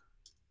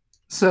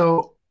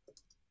 So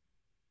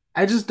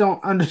I just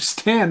don't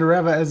understand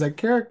Reva as a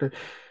character.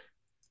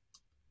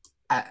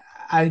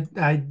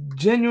 I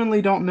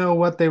genuinely don't know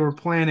what they were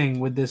planning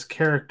with this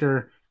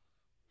character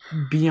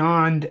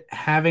beyond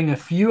having a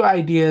few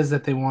ideas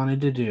that they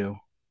wanted to do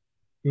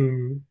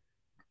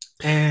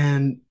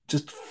and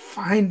just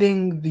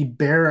finding the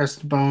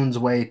barest bones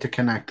way to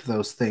connect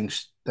those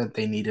things that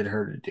they needed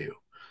her to do.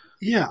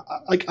 Yeah,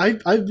 like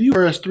I view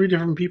her as three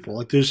different people.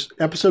 Like, there's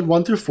episode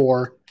 1 through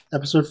 4,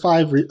 episode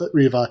 5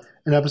 Reva,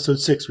 and episode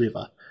 6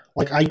 Reva.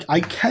 Like,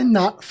 I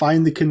cannot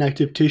find the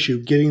connective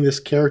tissue getting this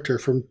character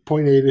from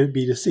point A to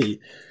B to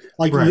C.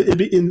 Like, right.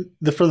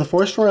 For the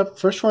first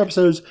four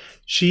episodes,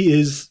 she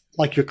is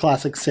like your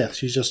classic Sith.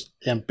 She's just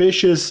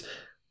ambitious,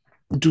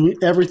 doing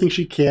everything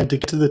she can to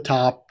get to the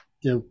top,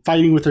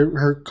 fighting with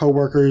her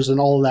coworkers and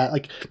all of that,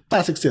 like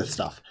classic Sith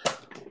stuff.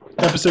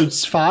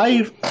 Episodes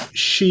 5,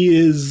 she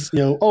is,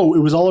 it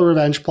was all a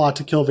revenge plot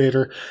to kill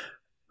Vader.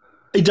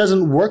 It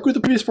doesn't work with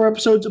the previous 4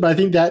 episodes, but I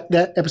think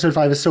that episode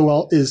 5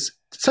 is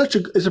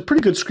a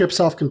pretty good script,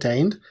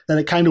 self-contained, that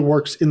it kind of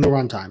works in the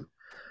runtime.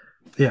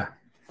 Yeah.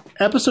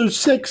 Episode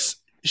 6,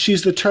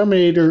 she's the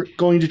Terminator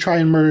going to try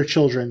and murder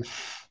children.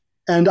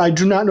 And I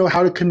do not know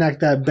how to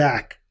connect that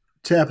back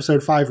to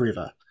episode 5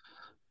 Reva.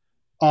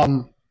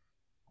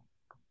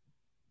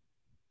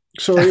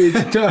 So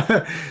it's,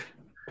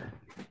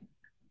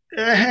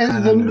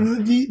 and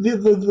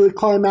the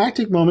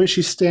climactic moment,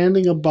 she's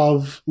standing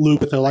above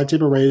Luke with her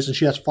lightsaber raised, and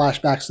she has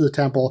flashbacks to the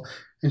temple,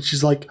 and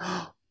she's like,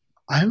 oh,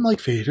 I'm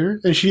like Vader.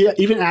 And she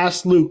even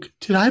asked Luke,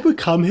 did I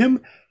become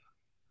him?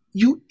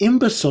 You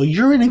imbecile,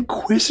 you're an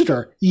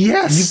Inquisitor.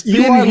 Yes,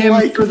 you are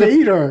like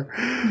Vader.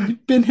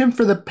 You've been him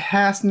for the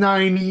past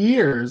 9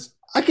 years.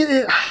 I get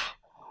it.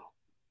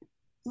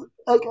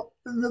 Like,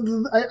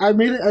 I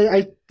made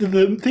it.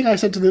 The thing I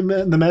sent to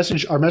the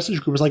message, our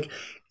message group, was like,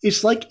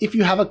 it's like if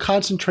you have a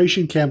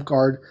concentration camp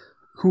guard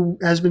who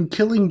has been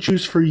killing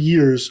Jews for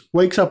years,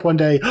 wakes up one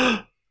day,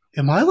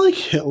 am I like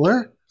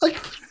Hitler? Like,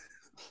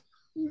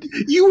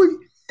 you were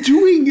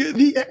doing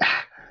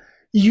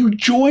you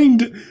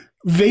joined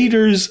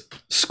Vader's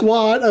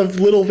squad of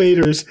little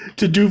Vaders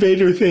to do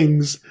Vader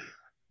things.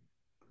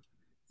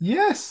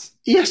 Yes.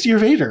 Yes, you're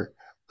Vader.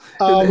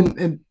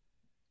 And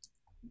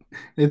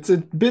it's a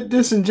bit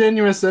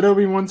disingenuous that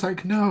Obi-Wan's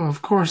like, no,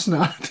 of course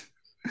not.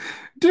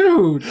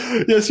 Dude.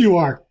 Yes, you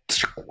are.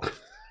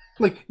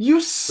 Like, you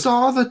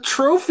saw the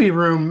trophy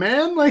room,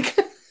 man. Like,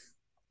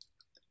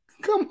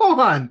 come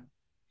on.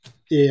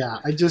 Yeah,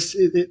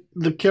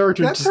 the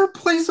character. That's her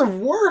place of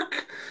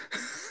work.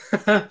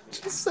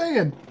 Just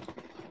saying.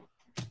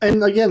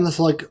 And again, it's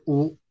like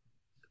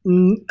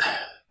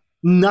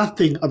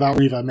nothing about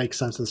Reva makes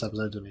sense in this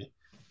episode to me.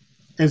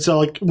 And so,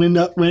 like,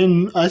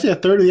 when I say a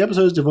third of the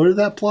episode is devoted to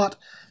that plot,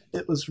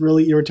 it was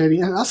really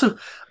irritating. And also,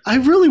 I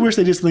really wish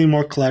they did something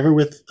more clever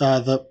with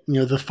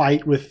the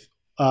fight with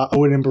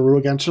Owen and Beru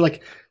against her.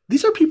 Like,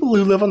 these are people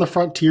who live on the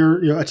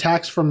frontier.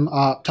 Attacks from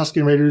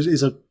Tusken Raiders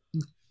is a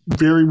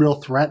very real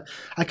threat.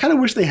 I kind of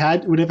wish they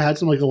would have had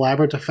some like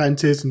elaborate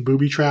defenses and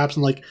booby traps,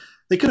 and like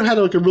they could have had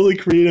like a really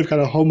creative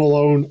kind of Home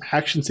Alone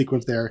action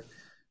sequence there.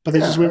 But they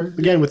just went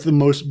again with the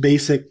most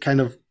basic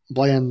kind of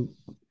bland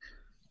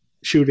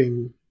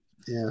shooting.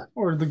 Yeah.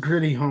 Or the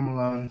gritty Home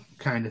Alone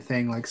kind of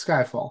thing, like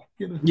Skyfall.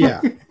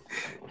 Yeah.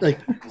 Like,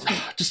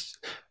 just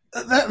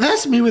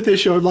that's me with this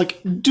show.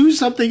 Like, do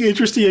something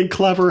interesting and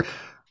clever.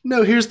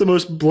 No, here's the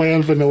most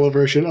bland vanilla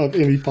version of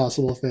any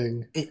possible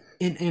thing.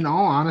 In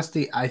all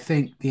honesty, I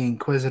think the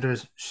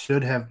Inquisitors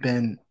should have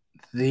been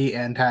the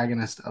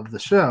antagonist of the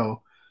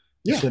show.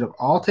 Yeah. It should have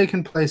all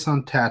taken place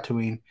on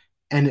Tatooine,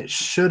 and it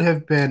should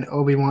have been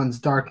Obi-Wan's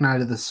Dark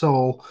Night of the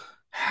Soul.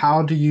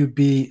 How do you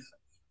be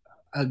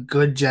a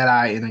good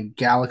Jedi in a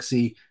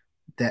galaxy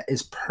that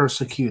is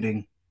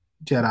persecuting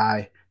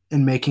Jedi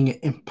and making it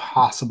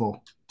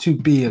impossible to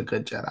be a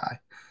good Jedi?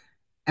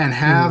 And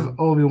have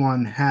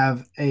Obi-Wan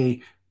have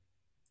a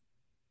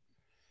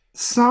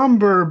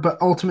somber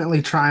but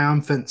ultimately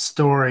triumphant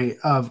story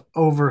of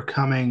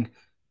overcoming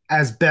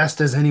as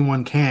best as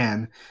anyone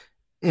can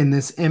in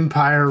this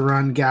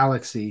Empire-run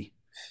galaxy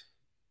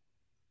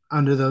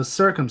under those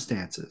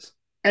circumstances.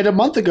 And a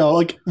month ago,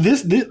 like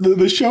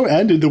the show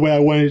ended the way I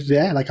wanted it to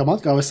end. Like a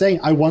month ago, I was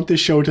saying I want this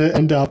show to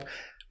end up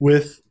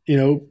with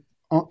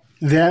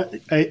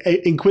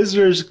that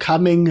Inquisitors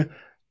coming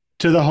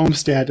to the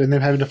homestead and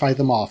them having to fight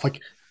them off.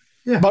 Like,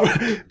 yeah,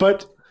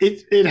 but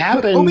it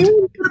happened.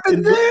 Obi-Wan could have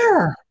been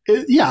there.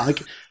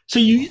 So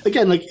you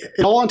again, like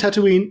all on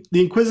Tatooine,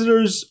 the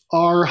Inquisitors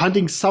are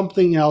hunting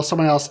someone else,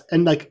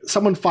 and like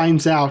someone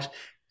finds out,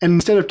 and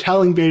instead of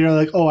telling Vader,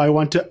 like, oh, I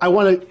want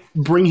to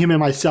bring him in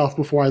myself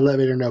before I let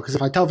Vader know, because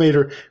if I tell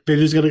Vader,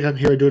 Vader's going to come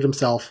here and do it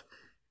himself.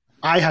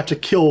 I have to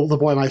kill the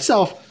boy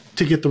myself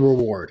to get the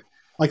reward,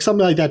 like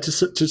something like that,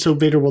 so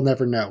Vader will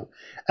never know.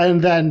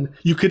 And then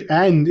you could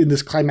end in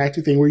this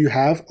climactic thing where you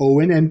have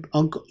Owen and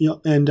Uncle,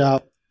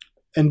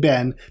 and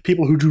Ben,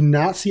 people who do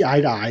not see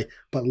eye to eye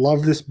but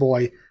love this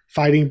boy,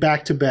 fighting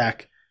back to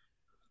back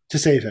to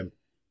save him.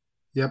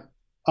 Yep.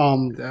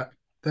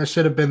 That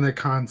should have been the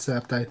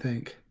concept, I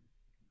think.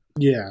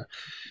 Yeah.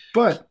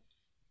 But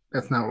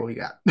that's not what we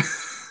got.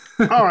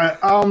 All right.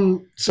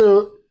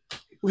 So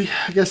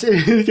I guess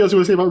anything else you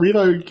want to say about Reva,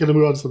 or are you going to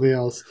move on to something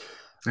else?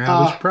 We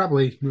should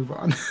probably move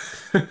on.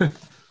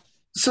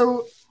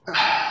 So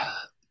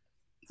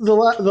the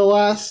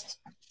last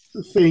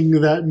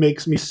thing that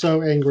makes me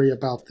so angry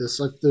about this,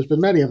 like, there's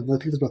been many of them. I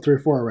think there's about 3 or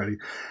 4 already.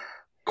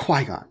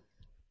 Qui-Gon.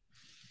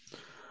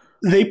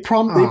 They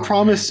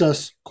promised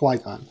us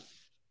Qui-Gon,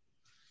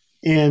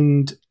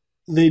 and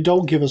they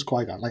don't give us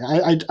Qui-Gon.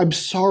 Like, I'm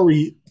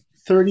sorry,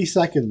 30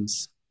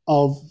 seconds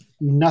of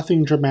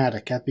nothing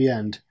dramatic at the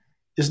end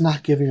is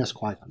not giving us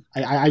Qui-Gon.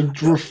 I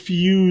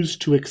refuse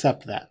to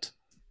accept that.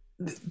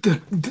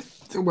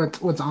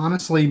 What's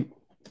honestly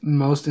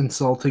most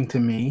insulting to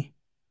me,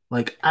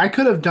 like, I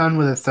could have done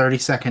with a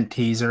 30-second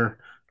teaser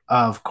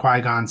of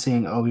Qui-Gon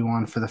seeing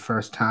Obi-Wan for the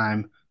first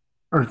time,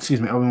 or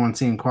excuse me, Obi-Wan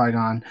seeing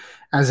Qui-Gon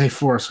as a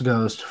Force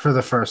ghost for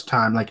the first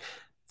time. Like,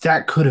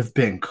 that could have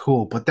been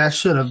cool, but that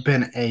should have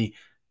been a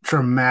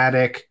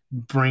dramatic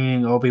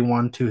bringing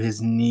Obi-Wan to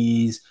his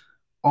knees.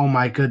 Oh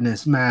my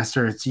goodness,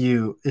 Master, it's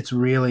you. It's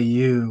really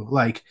you.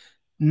 Like,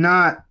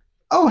 not,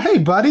 oh, hey,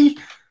 buddy,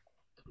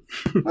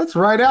 let's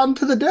ride out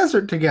into the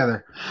desert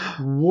together.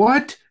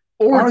 What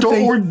are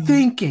they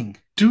thinking?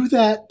 Do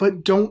that,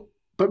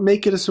 but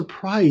make it a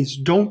surprise.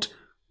 Don't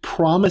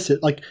promise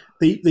it. Like,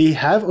 they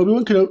have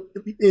Obi-Wan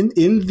Kenobi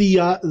in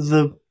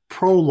the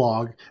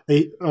prologue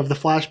of the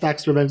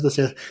flashbacks to Revenge of the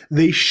Sith.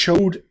 They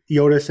showed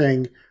Yoda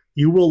saying,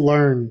 "You will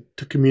learn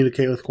to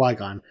communicate with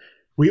Qui-Gon."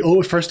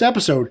 First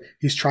episode,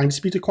 he's trying to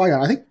speak to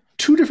Qui-Gon. I think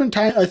 2 different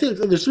times. I think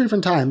there's 3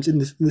 different times in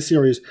the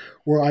series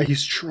where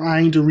he's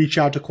trying to reach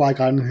out to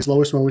Qui-Gon in his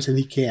lowest moments and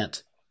he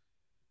can't.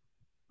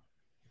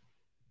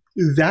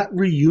 that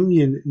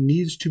reunion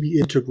needs to be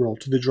integral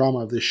to the drama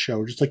of this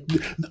show. Just like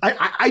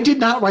I did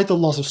not write the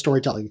laws of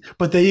storytelling,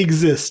 but they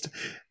exist.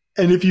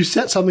 And if you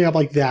set something up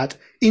like that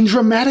in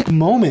dramatic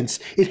moments,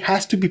 it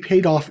has to be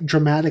paid off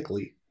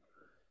dramatically.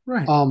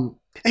 Right.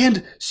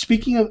 And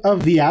speaking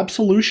of the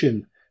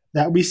absolution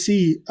that we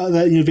see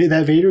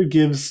that Vader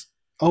gives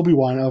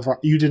Obi-Wan of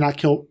you did not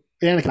kill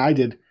Anakin, I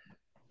did.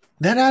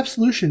 That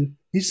absolution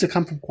needs to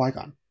come from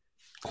Qui-Gon.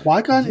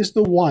 Qui-Gon is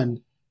the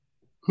one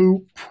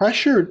who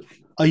pressured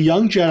a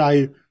young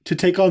Jedi to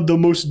take on the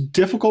most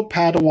difficult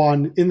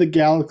Padawan in the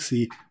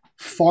galaxy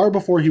far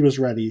before he was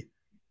ready.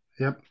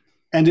 Yep.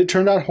 And it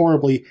turned out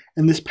horribly.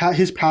 And his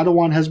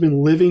Padawan has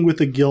been living with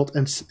the guilt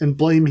and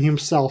blaming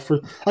himself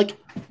for, like,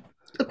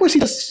 of course he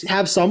does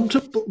have some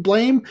to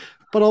blame,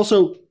 but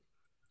also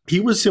he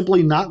was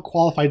simply not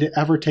qualified to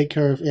ever take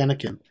care of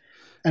Anakin.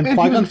 And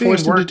Qui-Gon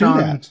forced him to do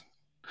that.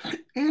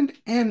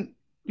 And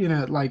you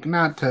know, like,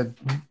 not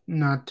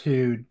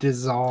to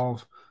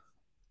dissolve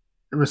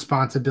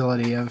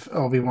responsibility of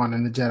Obi-Wan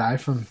and the Jedi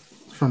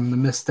from the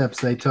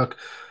missteps they took,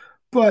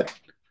 but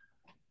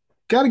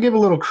got to give a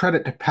little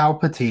credit to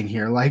Palpatine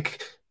here.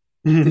 Like,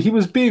 he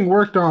was being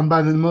worked on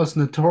by the most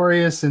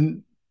notorious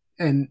and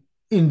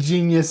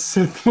ingenious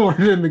Sith Lord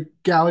in the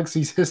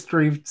galaxy's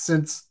history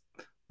since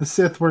the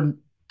Sith were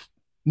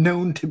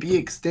known to be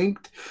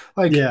extinct.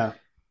 Like, yeah,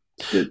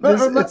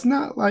 it's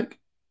not like.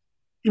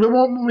 What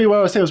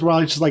I was saying was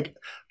wrong. It's just like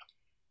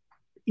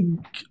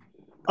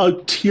a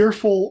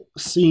tearful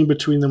scene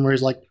between them where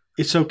he's like,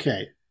 "It's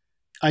okay.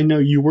 I know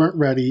you weren't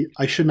ready.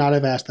 I should not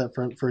have asked that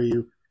for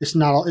you. It's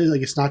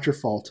not your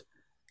fault."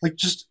 Like,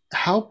 just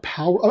how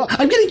powerful.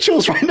 I'm getting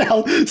chills right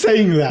now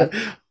saying that.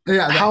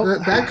 Yeah,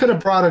 that could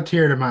have brought a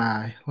tear to my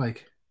eye.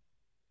 Like,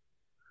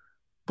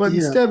 but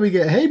instead we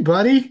get, "Hey,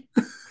 buddy."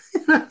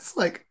 It's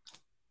like,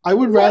 I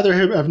would rather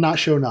him have not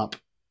shown up.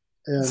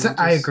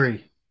 I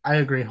agree. I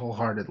agree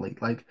wholeheartedly.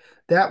 Like,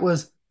 that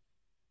was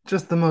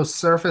just the most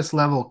surface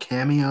level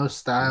cameo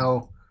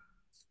style.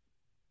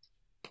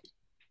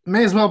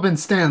 May as well have been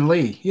Stan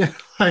Lee. Yeah,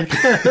 like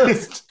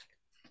the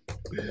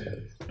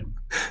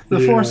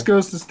Force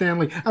Ghost of Stan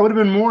Lee. I would have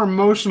been more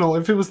emotional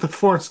if it was the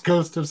Force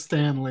Ghost of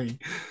Stan Lee.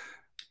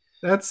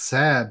 That's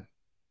sad.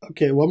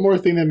 Okay, one more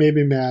thing that made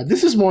me mad.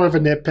 This is more of a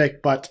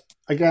nitpick, but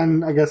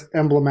again, I guess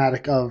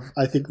emblematic of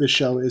I think this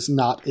show is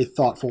not a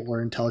thoughtful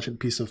or intelligent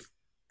piece of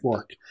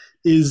work.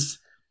 Is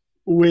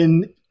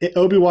when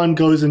Obi-Wan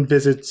goes and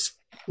visits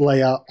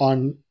Leia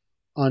on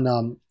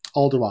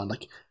Alderaan.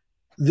 Like,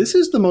 this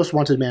is the most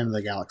wanted man in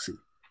the galaxy.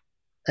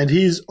 And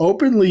he's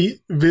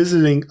openly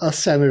visiting a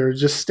senator,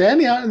 just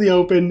standing out in the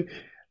open.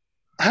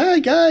 Hi,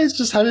 guys,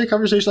 just having a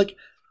conversation. Like,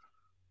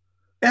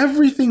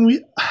 everything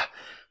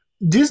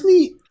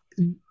the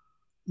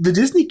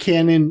Disney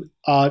canon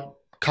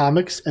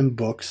comics and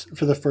books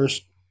for the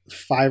first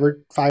five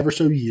or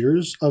so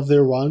years of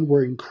their run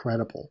were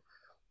incredible.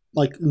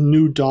 Like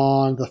New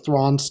Dawn, the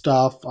Thrawn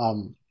stuff,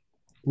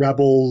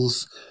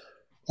 Rebels,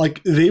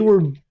 like they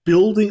were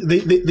building.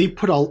 They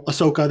put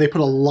Ahsoka. They put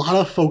a lot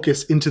of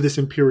focus into this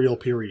Imperial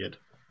period,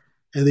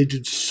 and they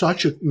did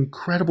such an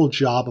incredible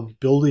job of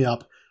building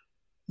up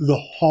the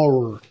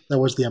horror that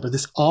was the Empire.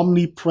 This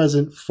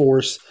omnipresent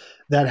force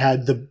that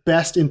had the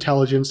best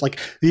intelligence. Like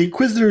the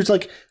Inquisitors,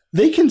 like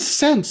they can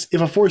sense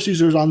if a Force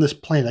user is on this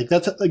planet.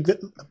 That's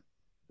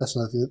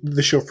another thing.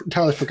 The show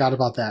entirely forgot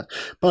about that,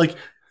 but like.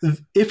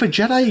 If a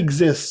Jedi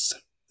exists,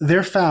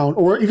 they're found,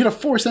 or even a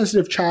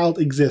Force-sensitive child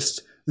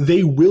exists,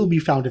 they will be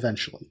found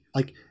eventually.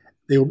 Like,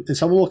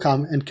 someone will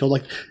come and kill.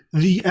 Like,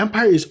 the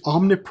Empire is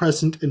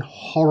omnipresent and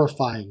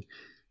horrifying,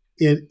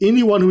 and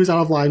anyone who is out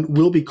of line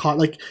will be caught.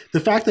 Like, the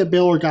fact that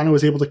Bail Organa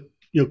was able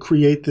to,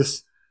 create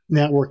this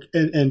network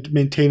and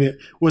maintain it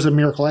was a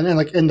miracle. And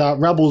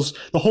Rebels,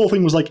 the whole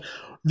thing was like.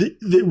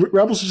 The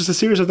Rebels is just a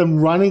series of them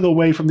running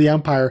away from the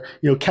Empire,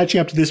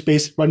 catching up to this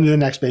base, running to the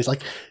next base.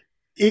 Like,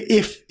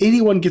 if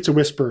anyone gets a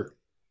whisper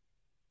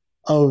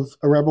of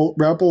a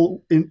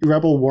rebel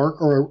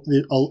work or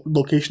a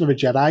location of a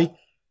Jedi,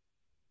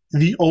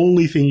 the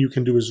only thing you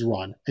can do is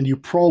run, and you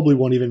probably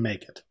won't even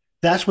make it.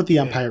 That's what the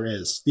Empire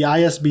is. The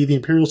ISB, the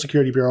Imperial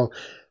Security Bureau,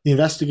 the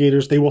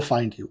investigators, they will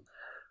find you.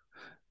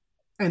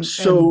 And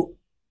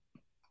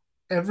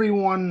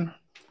everyone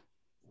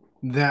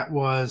that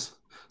was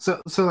so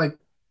like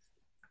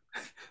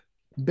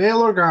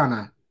Bail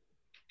Organa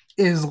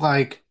is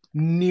like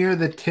near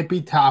the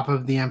tippy top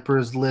of the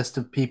Emperor's list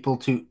of people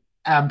to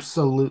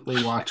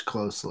absolutely watch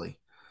closely.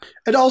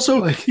 And also,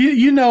 like,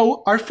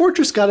 our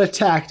fortress got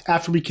attacked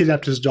after we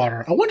kidnapped his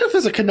daughter. I wonder if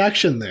there's a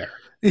connection there.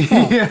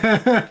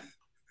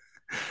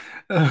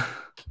 Huh.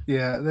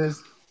 Yeah.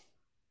 There's.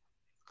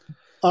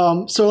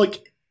 So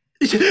like,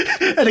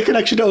 and a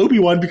connection to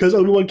Obi-Wan because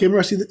Obi-Wan came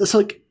arrested. So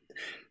like,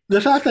 the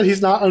fact that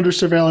he's not under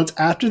surveillance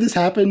after this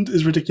happened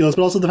is ridiculous,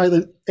 but also the fact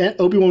that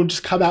Obi-Wan would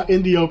just come out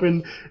in the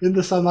open, in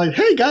the sunlight,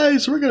 "Hey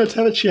guys, we're going to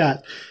have a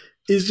chat,"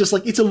 is just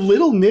like, it's a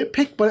little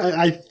nitpick, but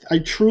I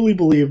truly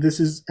believe this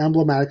is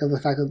emblematic of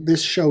the fact that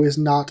this show is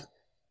not,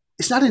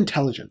 it's not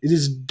intelligent. It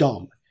is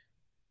dumb.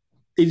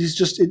 It is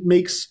just, it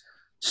makes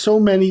so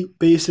many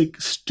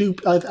basic,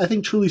 stupid, I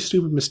think truly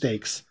stupid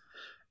mistakes.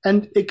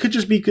 And it could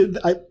just be good.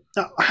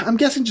 I'm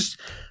guessing just,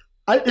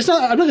 it's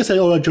not, I'm not going to say,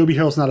 oh, Joby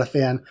Harrell's not a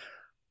fan.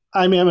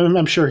 I mean,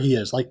 I'm sure he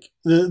is. Like,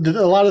 a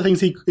lot of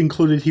things he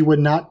included, he would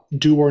not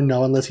do or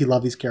know unless he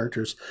loved these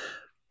characters.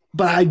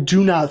 But I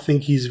do not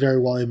think he's very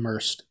well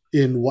immersed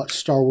in what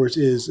Star Wars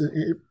is,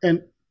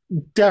 and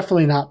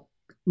definitely not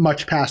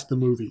much past the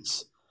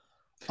movies.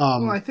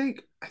 Well, I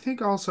think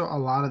also a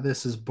lot of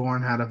this is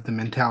born out of the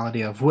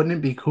mentality of wouldn't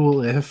it be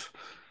cool if,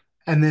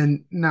 and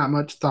then not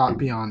much thought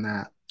beyond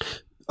that.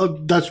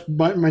 That's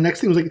my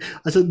next thing was like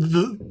I said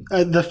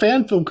the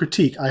fan film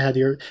critique I had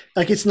here.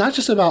 Like, it's not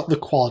just about the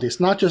quality. It's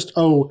not just,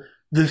 oh,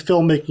 the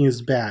filmmaking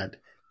is bad.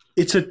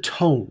 It's a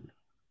tone.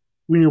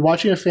 When you're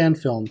watching a fan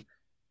film,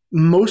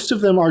 most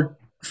of them are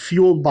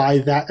fueled by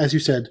that, as you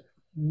said,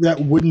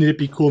 that wouldn't it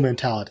be cool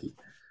mentality.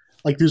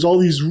 Like, there's all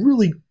these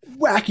really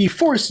wacky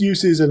force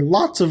uses and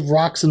lots of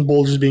rocks and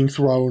boulders being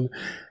thrown.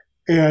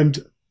 And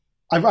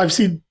I've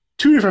seen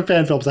two different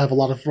fan films that have a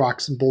lot of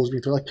rocks and boulders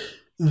being thrown. Like,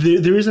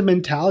 there is a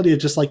mentality of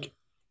just like,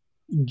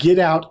 get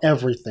out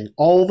everything,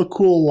 all the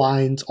cool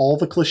lines, all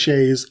the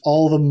cliches,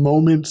 all the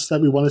moments that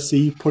we want to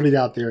see, put it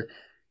out there.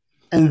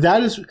 And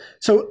that is,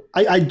 so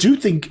I do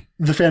think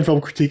the fan film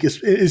critique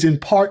is in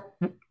part,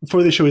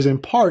 for the show, is in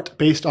part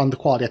based on the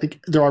quality. I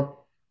think there are,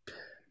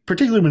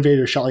 particularly when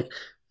Vader is shot, like,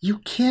 you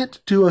can't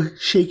do a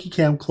shaky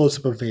cam close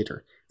up of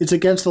Vader. It's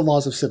against the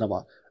laws of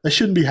cinema. That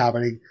shouldn't be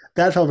happening.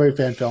 That felt very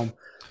fan film,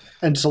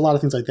 and just a lot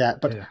of things like that.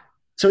 But yeah.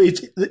 So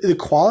it's the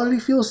quality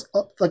feels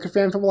like a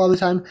fan film a lot of the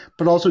time,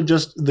 but also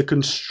just the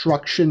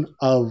construction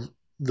of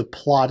the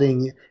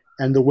plotting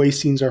and the way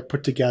scenes are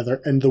put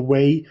together and the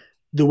way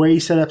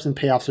setups and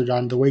payoffs are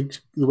done, the way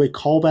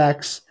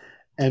callbacks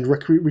and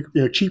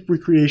cheap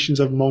recreations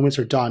of moments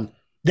are done.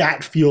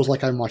 That feels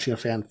like I'm watching a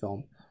fan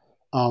film.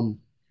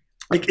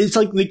 Like, it's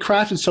like they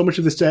crafted so much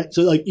of this.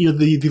 So, like,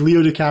 the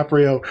Leo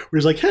DiCaprio, where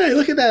he's like, "Hey,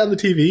 look at that on the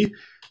TV."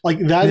 Like,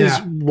 that is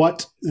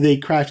what they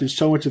crafted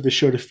so much of the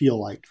show to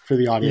feel like for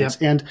the audience.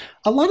 Yep. And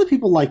a lot of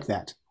people like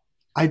that.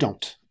 I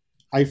don't.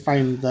 I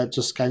find that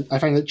I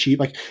find that cheap.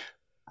 Like,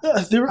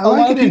 I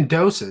like it in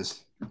doses.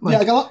 Like,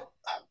 like a lot.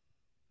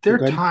 There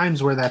are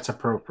times where that's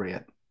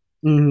appropriate.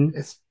 Mm-hmm.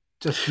 It's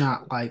just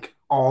not like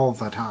all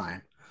the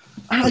time.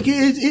 Like,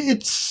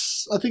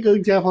 it's. I think an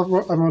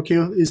example I'm okay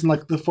with is in,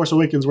 like, The Force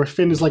Awakens, where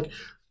Finn is like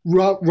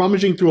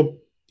rummaging through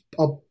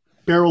a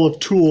barrel of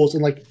tools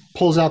and, like,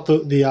 pulls out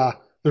the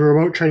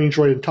remote training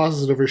droid and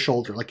tosses it over his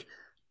shoulder. Like,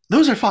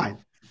 those are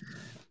fine.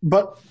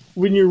 But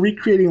when you're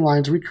recreating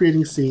lines,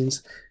 recreating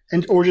scenes,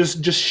 or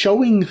just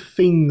showing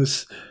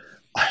things,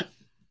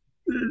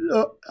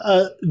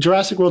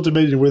 Jurassic World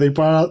Dominion, where they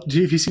brought out.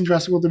 Have you seen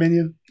Jurassic World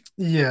Dominion?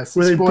 Yes.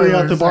 Where they bring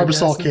out the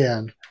Barbasol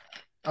can.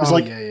 It's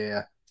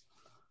yeah.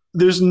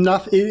 There's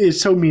nothing.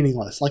 It's so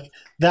meaningless. Like,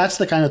 that's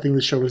the kind of thing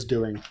the show is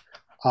doing,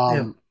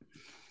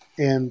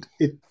 and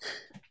it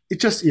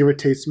just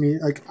irritates me.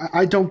 Like,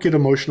 I don't get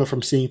emotional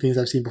from seeing things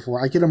I've seen before.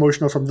 I get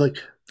emotional from, like,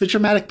 the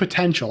dramatic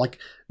potential. Like,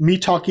 me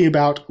talking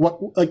about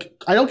what, like,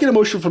 I don't get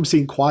emotional from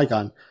seeing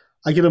Qui-Gon.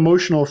 I get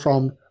emotional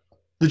from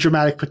the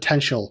dramatic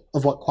potential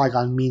of what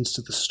Qui-Gon means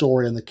to the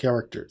story and the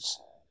characters.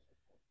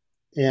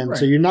 And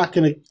so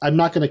I'm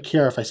not gonna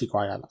care if I see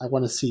Qui-Gon. I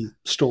want to see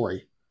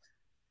story.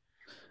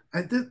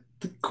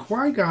 The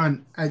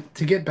Qui-Gon,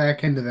 to get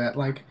back into that,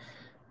 like,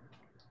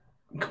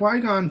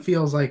 Qui-Gon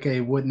feels like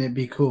a wouldn't it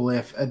be cool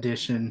if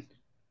edition,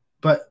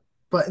 but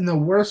in the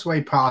worst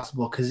way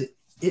possible, because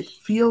it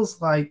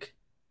feels like,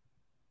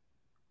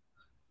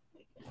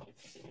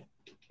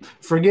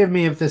 forgive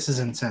me if this is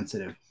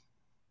insensitive.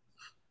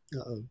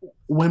 Uh-oh.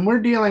 When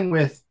we're dealing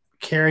with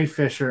Carrie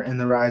Fisher and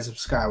the Rise of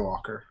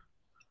Skywalker,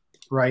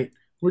 right?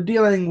 We're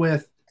dealing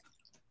with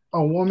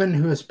a woman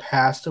who has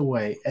passed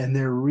away, and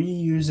they're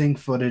reusing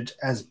footage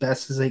as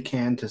best as they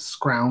can to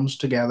scrounge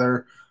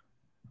together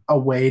a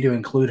way to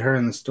include her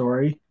in the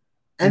story.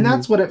 And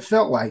that's what it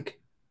felt like.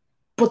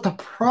 But the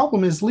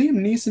problem is Liam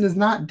Neeson is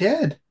not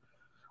dead.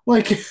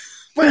 Like,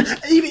 but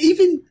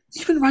even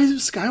Rise of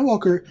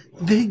Skywalker,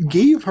 they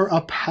gave her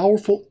a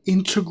powerful,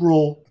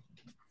 integral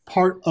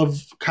part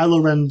of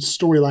Kylo Ren's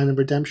storyline and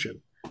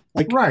redemption.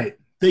 Like, right.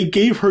 They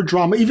gave her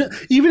drama. Even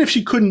if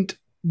she couldn't,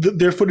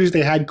 their footage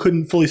they had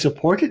couldn't fully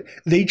support it,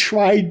 they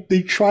tried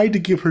to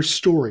give her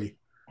story.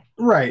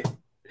 Right.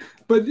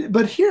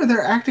 But here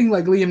they're acting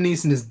like Liam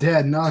Neeson is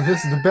dead. No,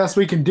 this is the best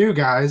we can do,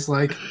 guys.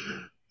 Like,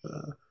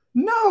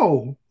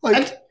 no. Like,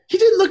 and he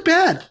didn't look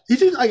bad. He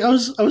didn't. Like, I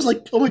was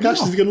like, oh my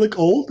gosh, he's gonna look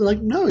old. And, like,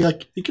 no,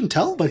 like, you can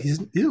tell, but he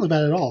didn't look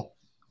bad at all.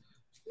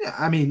 Yeah,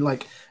 I mean,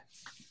 like,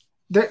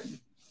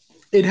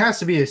 it has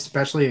to be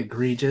especially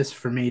egregious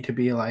for me to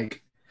be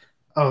like,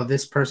 oh,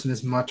 this person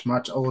is much,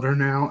 much older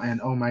now, and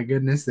oh my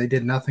goodness, they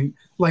did nothing.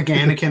 Like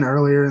Anakin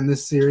earlier in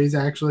this series,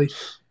 actually.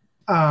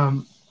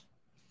 And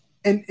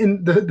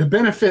the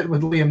benefit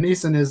with Liam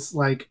Neeson is,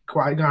 like,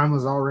 Qui-Gon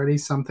was already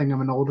something of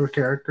an older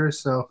character,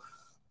 so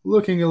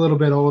looking a little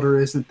bit older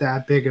isn't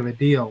that big of a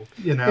deal,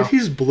 you know? If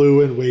he's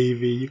blue and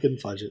wavy, you can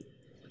fudge it.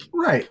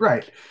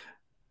 Right.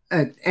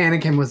 and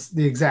Anakin was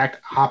the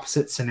exact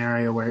opposite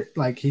scenario where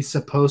like he's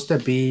supposed to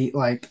be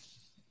like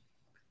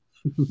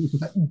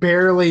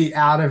barely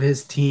out of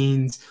his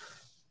teens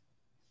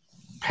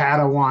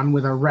Padawan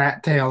with a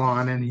rat tail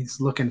on and he's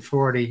looking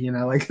 40,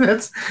 like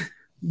that's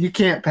you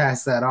can't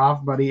pass that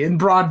off, buddy. In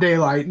broad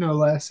daylight, no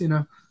less,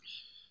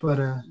 But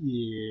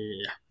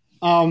yeah.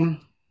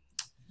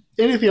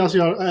 Anything else?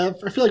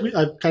 I feel like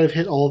I've kind of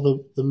hit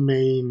all the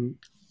main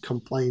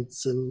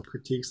complaints and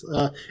critiques.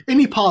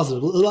 Any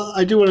positive?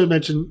 I do want to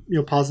mention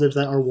positives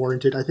that are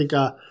warranted. I think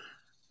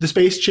the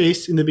space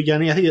chase in the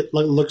beginning, I think it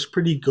looks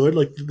pretty good.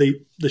 Like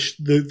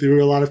there were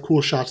a lot of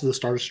cool shots of the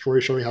Star Destroyer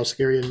showing how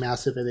scary and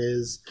massive it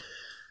is.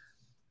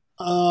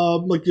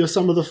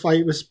 Some of the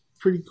fight was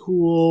pretty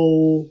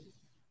cool.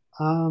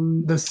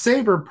 The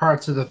saber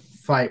parts of the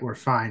fight were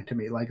fine to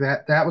me. Like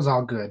that was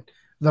all good.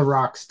 The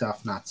rock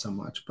stuff, not so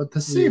much, but the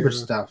saber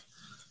stuff,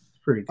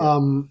 pretty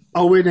good.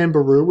 Owen and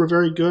Beru were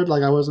very good.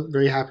 Like I wasn't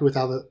very happy with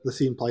how the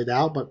scene played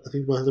out, but I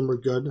think both of them were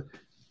good.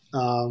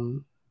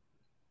 And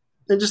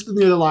just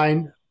near the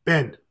line,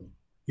 Ben,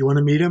 you want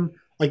to meet him?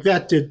 Like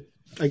that did.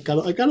 I got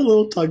a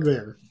little tug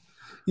there.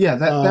 Yeah,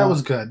 that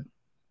was good.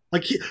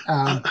 Like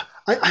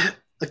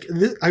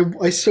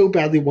I so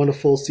badly want a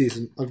full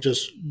season of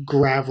just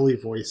gravelly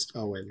voiced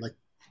Owen. Like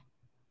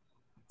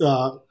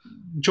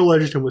Joel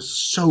Edgerton was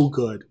so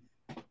good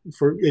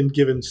and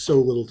given so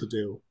little to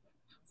do.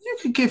 You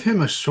could give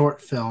him a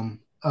short film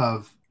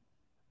of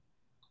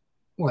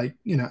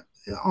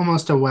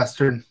almost a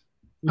Western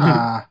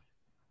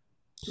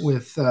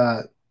with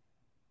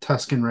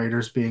Tusken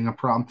Raiders being a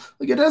problem.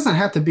 Like it doesn't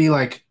have to be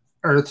like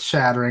earth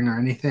shattering or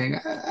anything.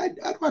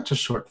 I'd watch a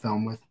short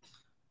film with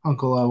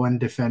Uncle Owen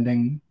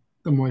defending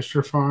the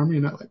moisture farm,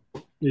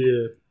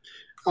 yeah.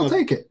 I'll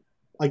take it.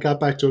 I got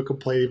back to a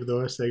complaint even though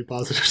I was saying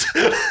positives.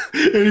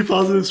 Any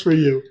positives for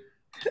you?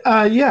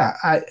 Yeah,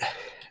 I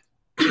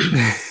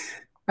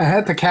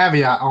had to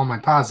caveat all my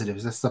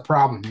positives. That's the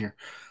problem here.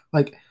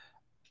 Like,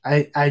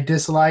 I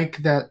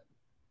dislike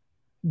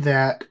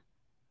that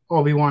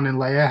Obi-Wan and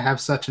Leia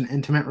have such an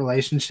intimate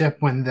relationship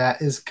when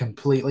that is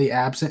completely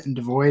absent and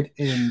devoid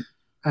in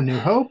A New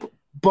Hope.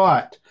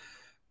 But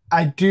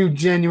I do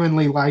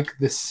genuinely like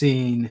the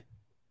scene,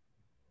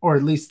 or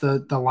at least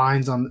the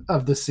lines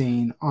of the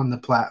scene on the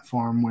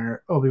platform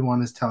where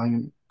Obi-Wan is telling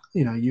him,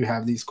 you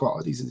have these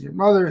qualities as your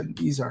mother, and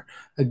these are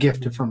a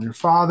gift from your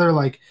father.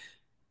 Like,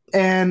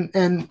 and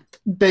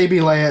baby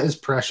Leia is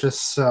precious,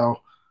 so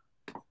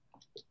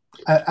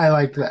I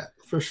like that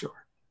for sure.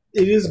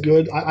 It is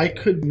good. I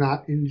could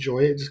not enjoy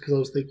it just because I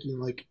was thinking,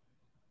 like,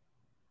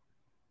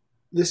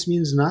 this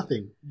means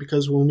nothing.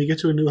 Because when we get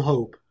to A New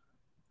Hope,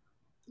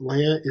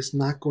 Leia is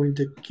not going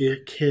to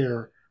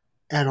care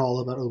at all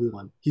about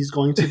Obi-Wan. He's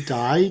going to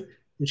die,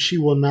 and she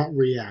will not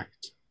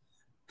react.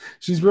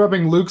 She's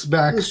rubbing Luke's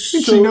back.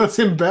 She knows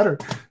him better.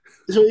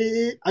 So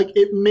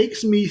it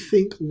makes me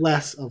think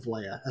less of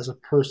Leia as a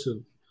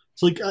person.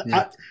 So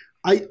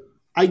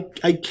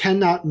I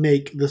cannot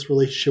make this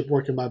relationship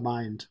work in my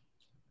mind.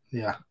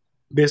 Yeah.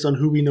 Based on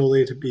who we know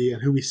Leia to be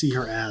and who we see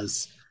her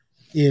as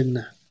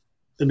in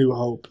A New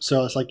Hope.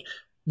 So it's like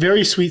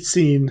very sweet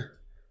scene.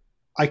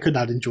 I could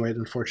not enjoy it,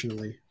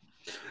 unfortunately.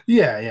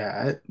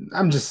 Yeah.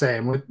 I'm just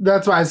saying.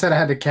 That's why I said I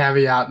had to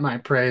caveat my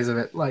praise of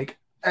it. Like,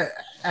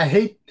 I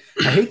hate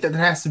that it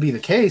has to be the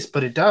case,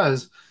 but it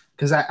does,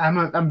 because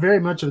I'm very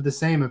much of the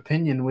same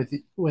opinion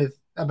with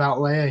about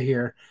Leia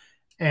here,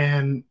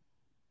 and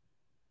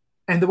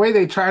the way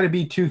they try to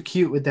be too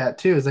cute with that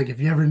too is like, if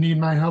you ever need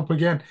my help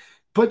again,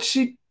 but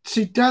she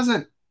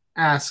doesn't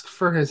ask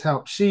for his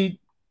help. She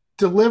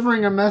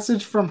delivering a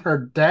message from her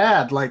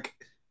dad, like,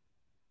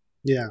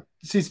 yeah.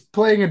 She's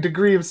playing a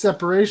degree of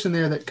separation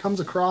there that comes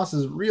across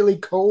as really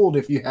cold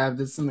if you have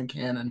this in the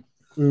canon.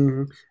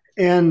 Mm-hmm.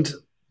 And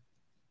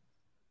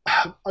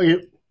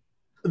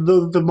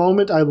the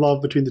moment I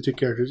love between the two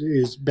characters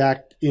is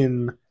back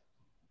in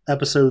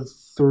episode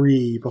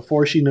 3,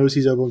 before she knows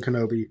he's Obi-Wan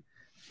Kenobi,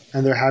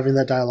 and they're having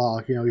that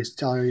dialogue. He's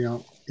telling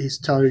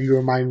her, you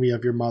remind me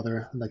of your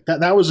mother. Like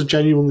that was a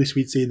genuinely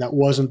sweet scene that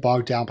wasn't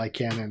bogged down by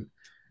canon.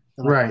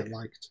 That I quite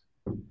liked.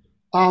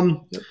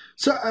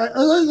 So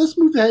let's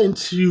move that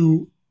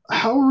into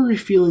how are we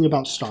feeling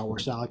about Star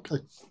Wars now?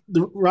 Like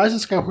the Rise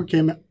of Skywalker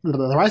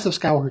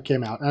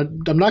came out.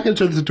 I'm not going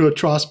to turn this into a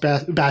Tross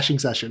bashing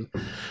session,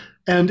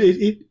 and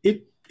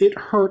it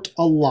hurt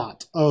a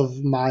lot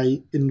of my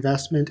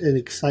investment and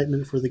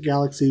excitement for the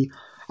galaxy.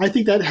 I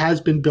think that has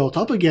been built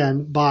up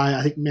again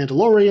by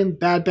Mandalorian,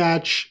 Bad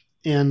Batch,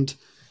 and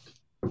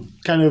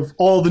kind of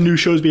all the new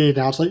shows being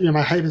announced. Like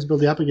my hype is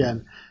building up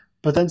again,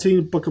 but then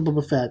seeing Book of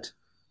Boba Fett.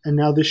 And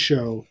now this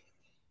show,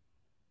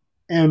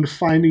 and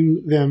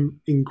finding them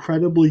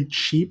incredibly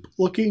cheap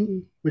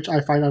looking, which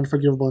I find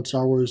unforgivable in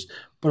Star Wars,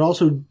 but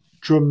also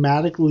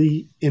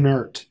dramatically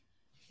inert,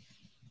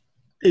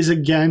 is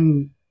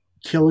again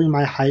killing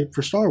my hype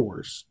for Star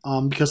Wars.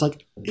 Because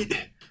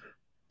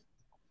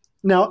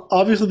now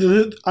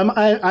obviously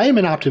I am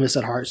an optimist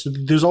at heart, so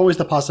there's always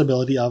the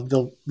possibility of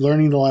they're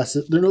learning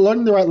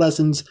the right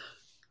lessons,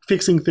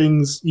 fixing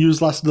things,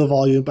 use less of the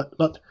volume,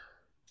 but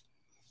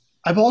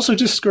I'm also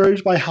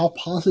discouraged by how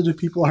positive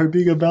people are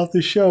being about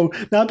the show.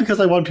 Not because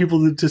I want people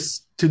to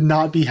just to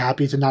not be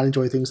happy, to not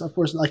enjoy things. Of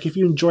course, like if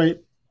you enjoy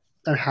it,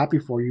 I'm happy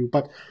for you.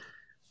 But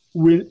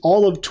when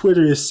all of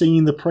Twitter is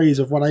singing the praise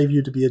of what I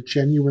view to be a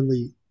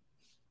genuinely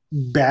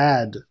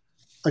bad,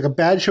 like a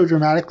bad show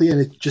dramatically,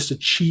 and it's just a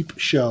cheap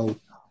show,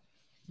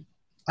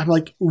 I'm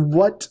like,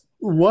 what?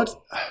 Why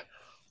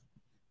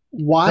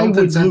Don't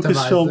would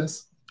incentivize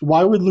this.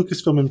 Why would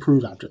Lucasfilm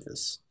improve after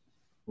this?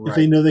 If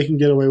they know they can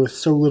get away with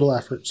so little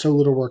effort, so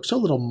little work, so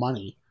little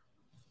money,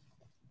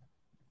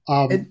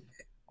 and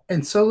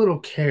so little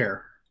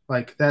care.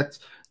 Like that's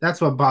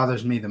what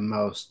bothers me the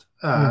most,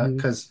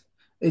 because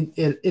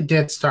it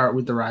did start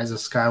with the rise of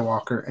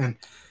Skywalker,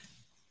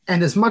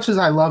 and as much as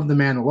I love the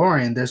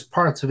Mandalorian, there's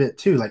parts of it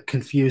too, like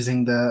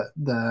confusing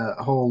the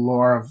whole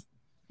lore of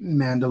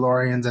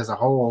Mandalorians as a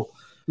whole.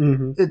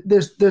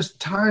 There's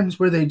times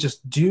where they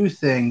just do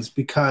things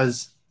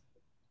because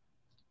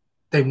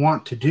they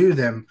want to do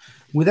them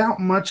without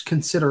much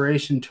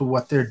consideration to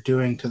what they're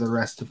doing to the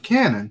rest of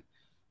canon.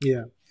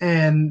 Yeah.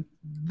 And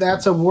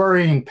that's a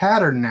worrying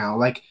pattern now.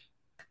 Like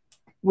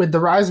with the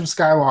rise of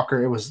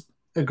Skywalker, it was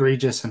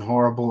egregious and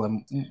horrible,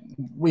 and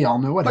we all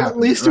know what happened. At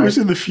least it was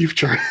in the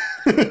future.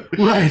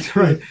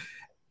 Right.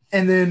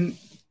 And then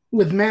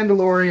with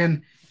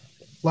Mandalorian,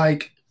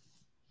 like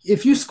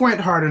if you squint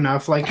hard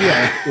enough, like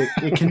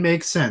it can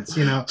make sense,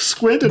 you know.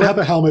 Squint and have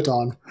a helmet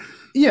on.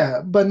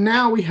 Yeah, but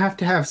now we have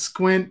to have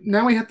squint.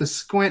 Now we have to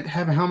squint,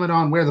 have a helmet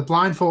on, wear the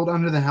blindfold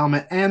under the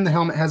helmet, and the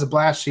helmet has a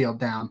blast shield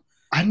down.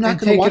 I'm not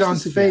going to watch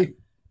this again.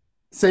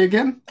 Say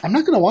again? I'm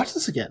not going to watch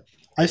this again.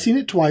 I've seen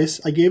it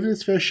twice. I gave it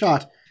its fair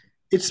shot.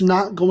 It's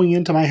not going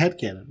into my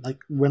headcanon. Like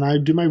when I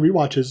do my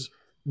rewatches,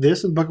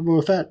 this and Book of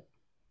Boba Fett,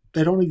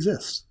 they don't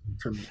exist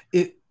for me.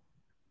 It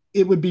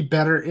would be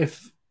better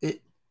if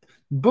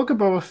Book of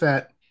Boba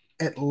Fett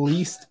at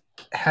least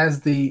has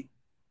the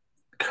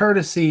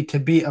courtesy to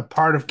be a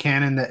part of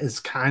canon that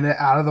is kind of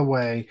out of the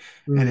way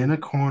and in a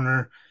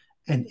corner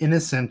and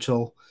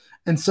inessential,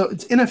 and so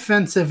it's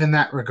inoffensive in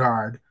that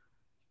regard.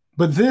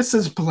 But this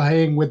is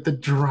playing with the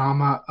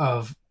drama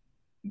of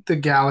the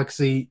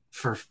galaxy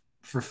for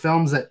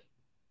films and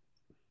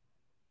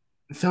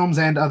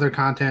other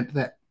content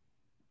that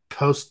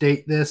post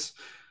date this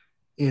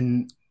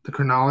in the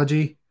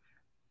chronology,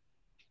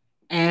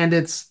 and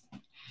it's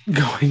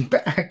going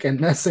back and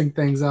messing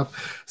things up.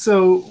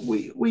 So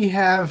we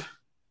have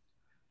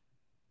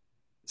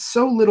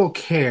so little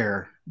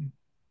care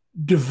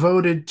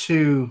devoted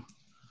to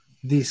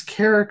these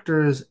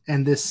characters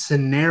and this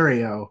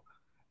scenario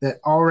that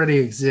already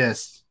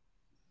exists,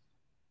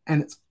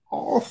 and it's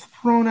all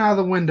thrown out of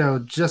the window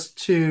just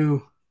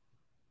to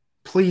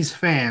please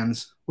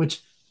fans,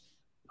 which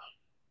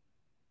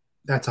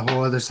that's a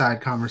whole other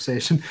side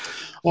conversation.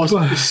 Well,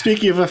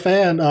 speaking of a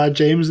fan,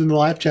 James in the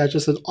live chat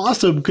just said,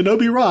 "Awesome,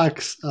 Kenobi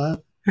rocks."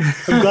 I'm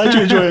glad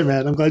you enjoy it,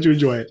 man. I'm glad you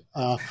enjoy it.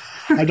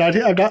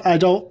 I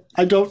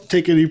don't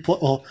take any.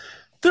 Well,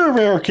 there are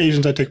rare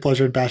occasions I take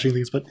pleasure in bashing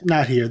things, but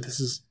not here.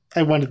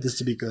 I wanted this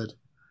to be good.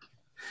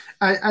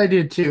 I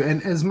did too,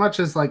 and as much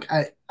as like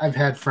I've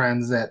had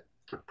friends that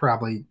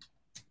probably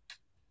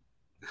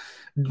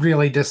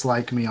really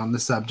dislike me on the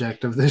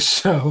subject of this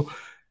show,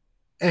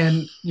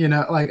 and you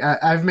know, like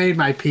I've made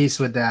my peace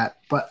with that,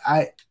 but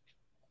I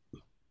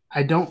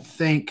don't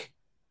think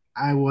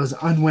I was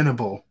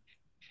unwinnable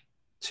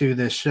to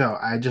this show.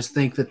 I just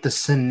think that the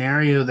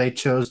scenario they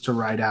chose to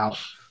write out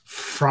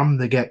from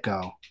the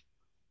get-go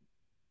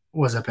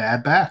was a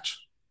bad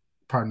batch.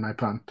 Pardon my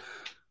pun.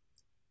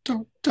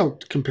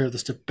 Don't compare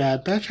this to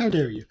Bad Batch. How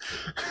dare you?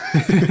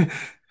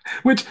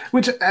 Which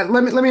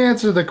let me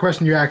answer the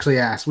question you actually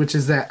asked, which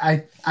is that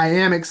I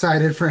am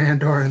excited for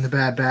Andor and the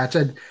Bad Batch.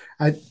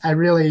 I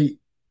really,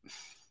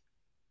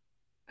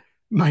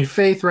 my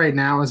faith right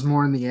now is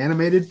more in the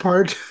animated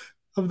part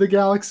of the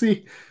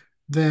galaxy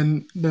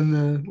than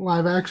the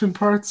live action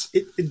parts.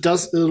 It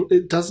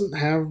doesn't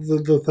have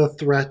the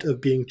threat of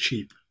being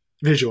cheap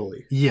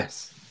visually.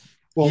 Yes.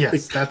 Well,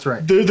 yes, that's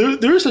right.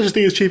 There is such a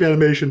thing as cheap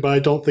animation, but I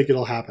don't think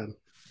it'll happen.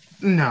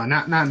 No,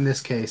 not in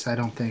this case, I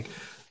don't think.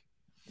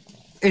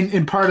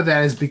 And part of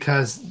that is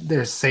because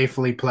they're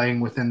safely playing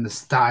within the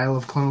style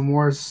of Clone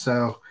Wars,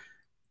 so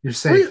you're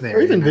safe there.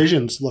 Or even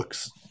Visions look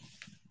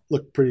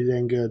pretty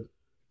dang good.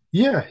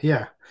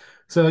 Yeah.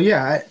 So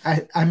yeah,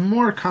 I'm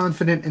more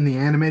confident in the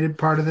animated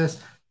part of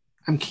this.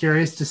 I'm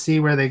curious to see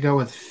where they go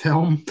with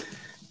film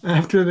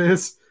after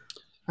this.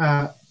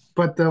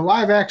 But the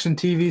live action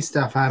TV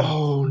stuff,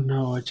 I'm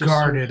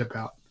guarded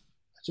about.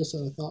 I just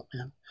had a thought,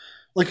 man.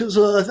 Like,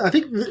 so I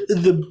think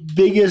the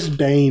biggest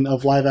bane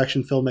of live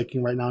action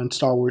filmmaking right now in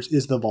Star Wars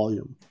is the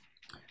volume.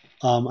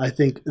 I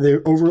think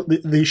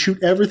they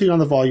shoot everything on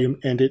the volume,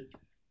 and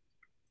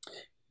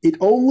it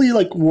only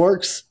like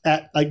works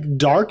at like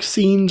dark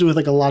scenes with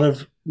like a lot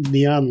of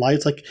neon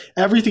lights. Like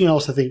everything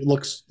else, I think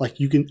looks like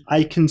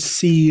I can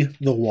see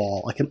the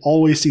wall. I can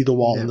always see the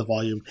wall in the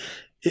volume.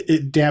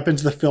 It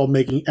dampens the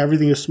filmmaking.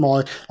 Everything is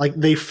smaller. Like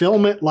they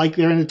film it like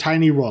they're in a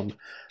tiny room.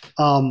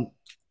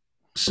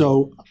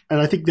 So, and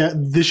I think that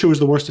this show is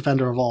the worst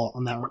offender of all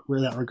in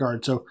that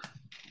regard. So,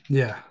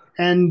 Yeah.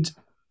 and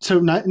so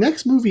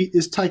next movie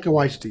is Taika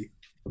Waititi,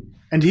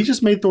 and he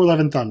just made Thor: Love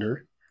and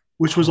Thunder,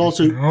 which was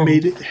also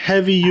made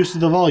heavy use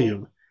of the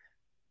volume,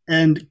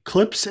 and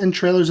clips and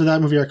trailers of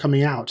that movie are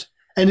coming out.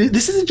 And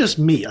this isn't just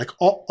me; like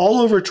all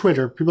over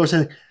Twitter, people are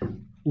saying,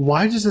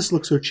 "Why does this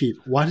look so cheap?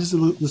 Why does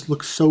this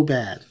look so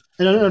bad?"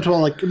 And I'm not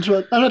talking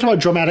about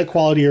dramatic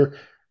quality or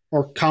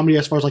comedy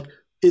as far as like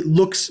it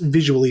looks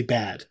visually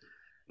bad.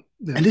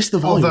 Yeah. And it's the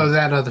volume. Although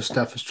that other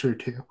stuff is true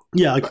too.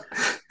 Yeah, like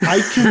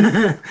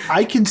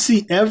I can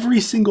see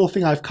every single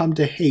thing I've come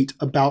to hate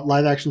about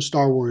live action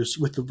Star Wars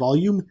with the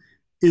volume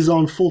is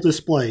on full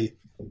display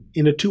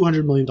in a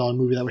 $200 million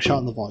movie that was shot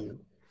in the volume.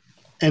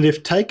 And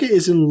if Taika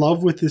is in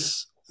love with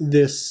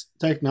this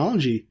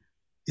technology,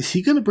 is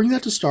he going to bring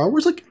that to Star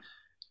Wars? Like,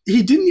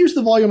 he didn't use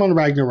the volume on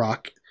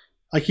Ragnarok.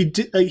 Like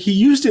he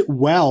used it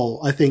well,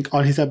 I think,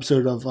 on his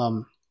episode of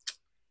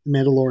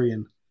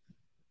Mandalorian.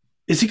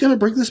 Is he going to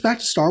bring this back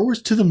to Star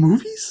Wars, to the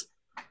movies?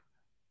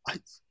 I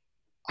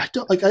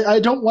don't like. I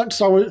don't want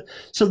Star Wars.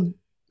 So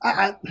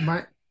I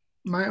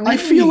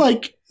feel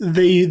like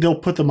they'll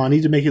put the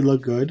money to make it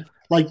look good.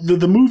 Like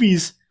the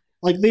movies,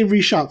 like they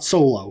reshot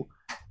Solo,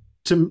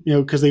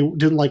 because they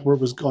didn't like where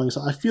it was going.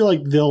 So I feel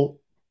like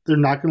they're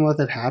not going to let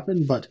that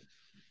happen. But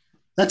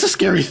that's a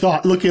scary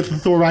thought. Looking at the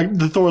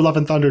Thor: Love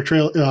and Thunder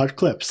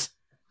clips.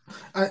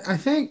 I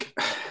think.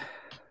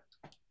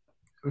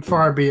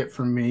 Far be it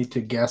from me to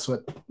guess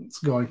what's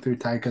going through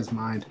Taika's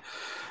mind.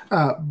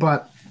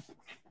 But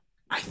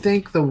I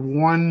think the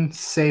one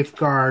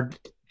safeguard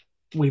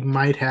we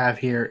might have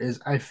here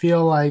is I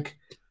feel like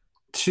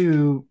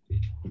to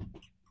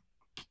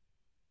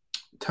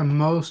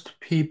most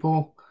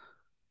people,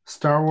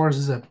 Star Wars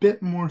is a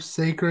bit more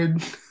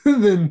sacred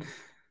than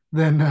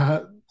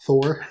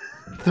Thor.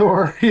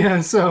 Thor, yeah.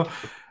 So,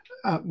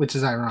 which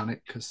is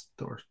ironic because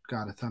Thor's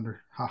God of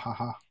Thunder. Ha ha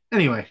ha.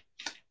 Anyway.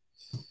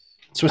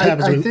 That's what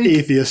happens when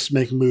atheists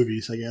make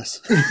movies, I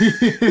guess.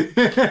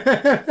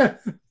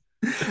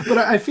 But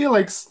I feel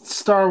like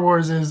Star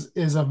Wars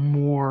is a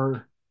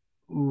more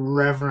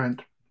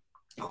reverent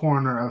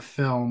corner of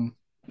film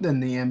than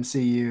the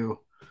MCU.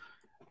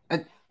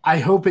 I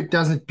hope it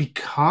doesn't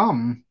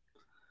become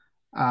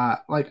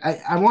like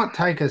I want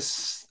Taika's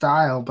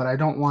style, but I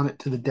don't want it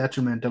to the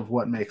detriment of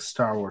what makes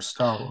Star Wars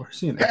Star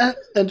Wars. You know,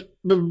 and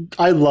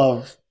I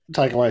love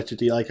Taika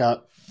Waititi. Like,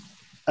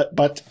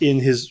 but in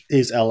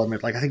his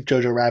element, like I think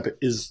Jojo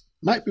Rabbit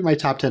might be my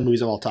top 10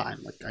 movies of all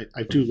time. Like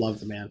I do love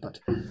the man, but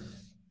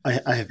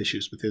I have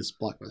issues with his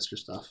blockbuster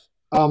stuff.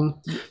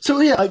 So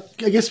yeah,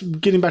 I guess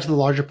getting back to the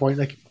larger point,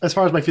 like as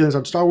far as my feelings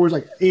on Star Wars,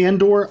 like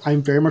Andor,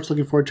 I'm very much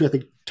looking forward to. I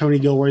think Tony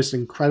Gilroy is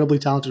an incredibly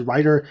talented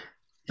writer.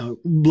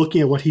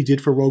 Looking at what he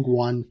did for Rogue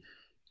One,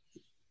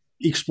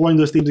 exploring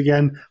those themes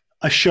again,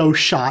 a show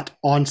shot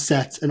on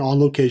sets and on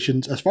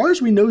locations. As far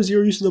as we know,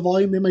 zero use of the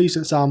volume. They might use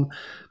it some,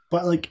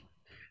 but like.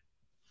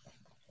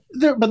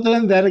 But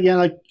then that again,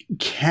 like,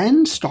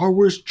 can Star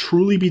Wars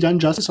truly be done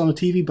justice on a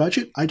TV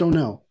budget? I don't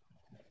know.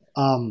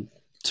 So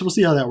we'll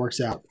see how that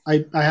works out.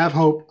 I have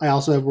hope. I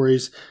also have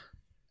worries.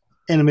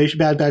 Animation,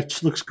 Bad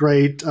Batch looks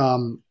great.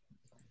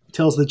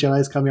 Tales of the Jedi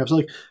is coming up. So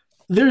like,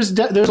 there's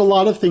a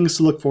lot of things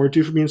to look forward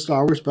to for me in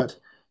Star Wars, but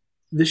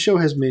this show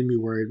has made me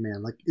worried,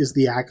 man. Like, is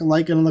The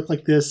Acolyte going to look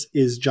like this?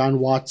 Is John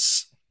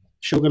Watts'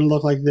 show going to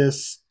look like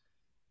this?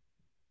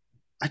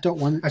 I don't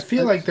want it. I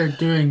feel like they're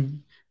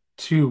doing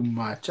too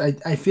much.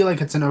 I feel like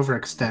it's an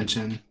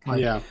overextension.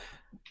 Like, yeah.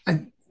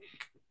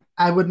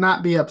 I would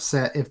not be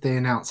upset if they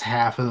announced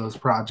half of those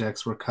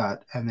projects were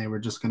cut and they were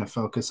just going to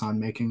focus on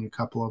making a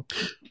couple of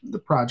the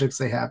projects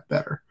they have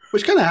better.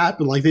 Which kind of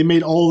happened. Like they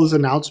made all those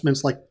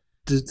announcements like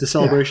the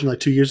celebration like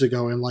 2 years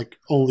ago, and like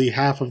only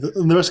half of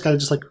and the rest kind of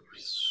just like,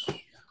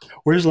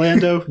 where's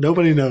Lando?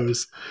 Nobody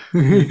knows.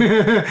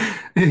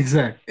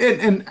 Exactly.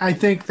 And I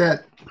think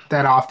that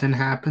often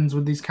happens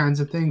with these kinds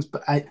of things,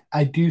 but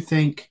I do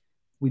think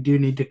we do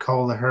need to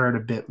cull the herd a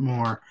bit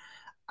more.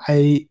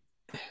 And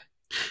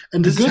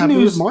this is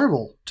happening with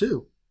Marvel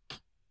too.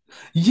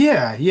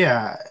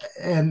 Yeah.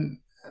 And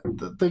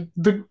the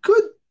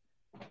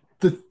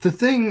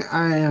thing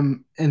I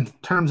am in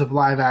terms of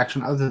live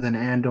action, other than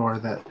Andor,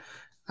 that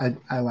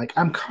I like,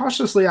 I'm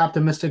cautiously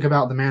optimistic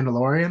about The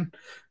Mandalorian,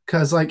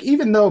 because like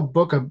even though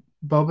Book of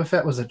Boba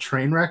Fett was a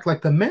train wreck,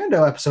 like the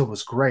Mando episode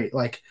was great.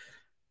 Like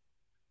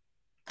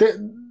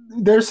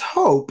there's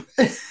hope.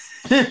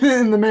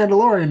 In The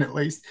Mandalorian, at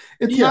least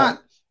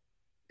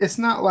it's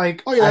not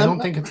like I don't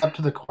think it's up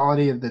to the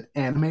quality of the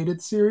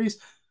animated series,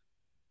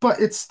 but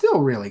it's still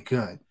really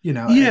good, you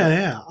know.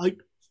 Yeah.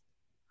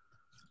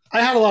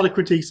 I had a lot of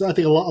critiques. I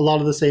think a lot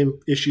of the same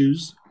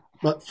issues,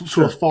 but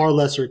to a far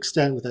lesser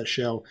extent with that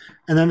show.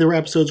 And then there were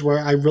episodes where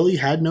I really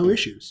had no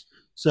issues.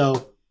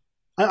 So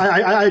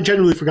I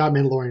genuinely forgot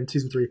Mandalorian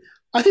season 3.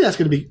 I think that's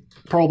going to be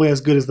probably as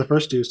good as the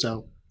first two.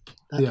 So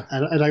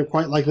and I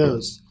quite like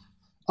those.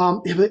 I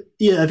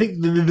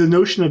think the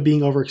notion of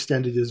being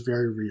overextended is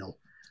very real.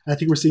 I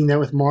think we're seeing that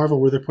with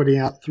Marvel, where they're putting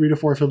out 3 to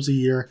 4 films a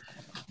year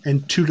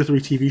and 2 to 3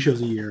 TV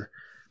shows a year.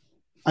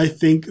 I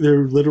think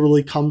there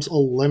literally comes a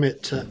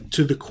limit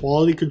to the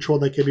quality control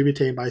that can be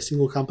maintained by a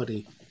single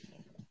company.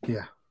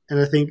 Yeah. And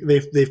I think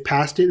they've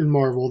passed it in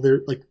Marvel.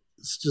 They're like,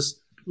 it's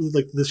just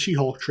like the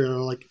She-Hulk trailer,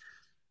 like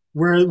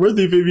where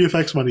the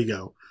VFX money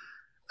go?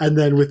 And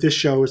then with this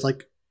show, it's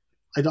like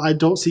I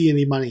don't see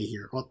any money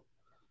here. Well,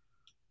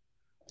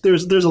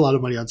 there's a lot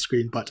of money on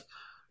screen, but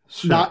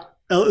not.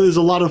 There's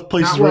a lot of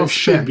places where it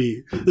should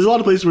be. There's a lot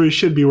of places where it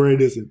should be where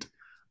it isn't.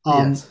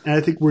 And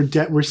I think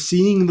we're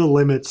seeing the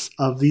limits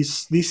of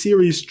these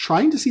series,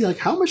 trying to see like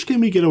how much can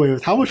we get away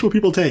with, how much will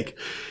people take,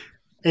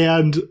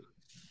 and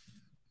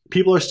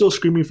people are still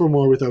screaming for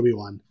more with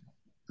Obi-Wan,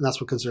 and that's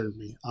what concerns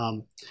me.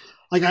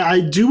 Like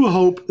I do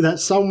hope that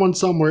someone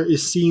somewhere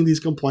is seeing these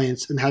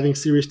complaints and having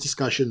serious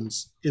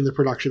discussions in the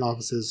production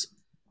offices.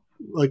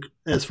 Like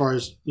as far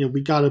as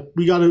we gotta.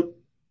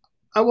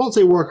 I won't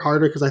say work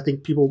harder because I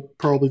think people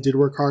probably did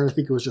work hard. I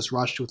think it was just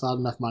rushed without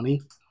enough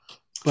money.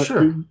 But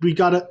we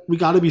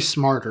gotta be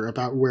smarter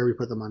about where we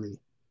put the money,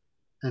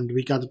 and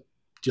we gotta,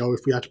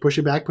 if we have to push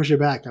it back,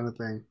 kind of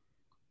thing.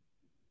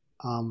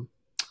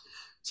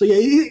 So yeah,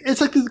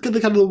 it's like the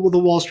kind of the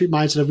Wall Street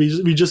mindset of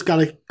we just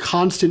got a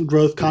constant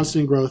growth,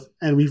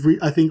 and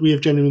I think we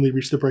have genuinely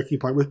reached the breaking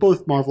point with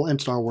both Marvel and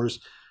Star Wars,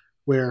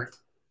 where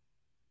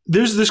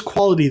there's this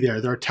quality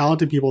there. There are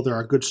talented people. There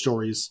are good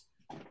stories.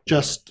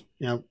 Just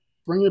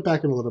bring it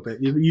back in a little bit.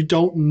 You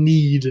don't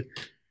need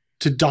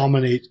to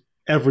dominate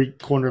every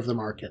corner of the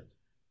market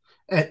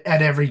at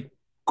every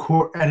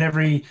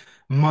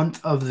month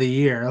of the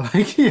year,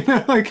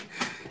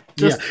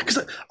 because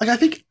I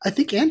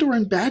think Andor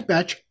and Bad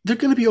Batch, they're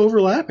going to be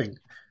overlapping.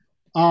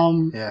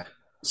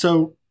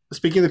 So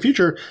speaking of the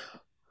future,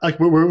 like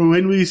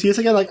when we see us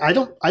again, like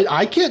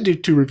I can't do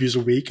 2 reviews a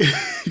week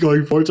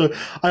going forward. So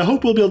I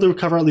hope we'll be able to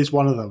cover at least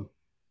one of them.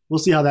 We'll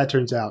see how that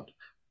turns out.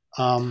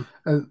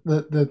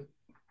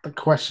 The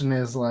question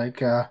is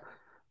like,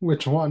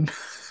 which one?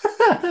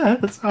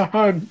 It's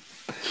hard.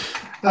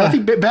 I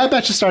think Bad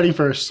Batch is starting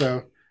first,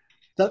 so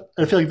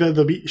I feel like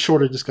there'll be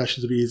shorter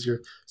discussions, will be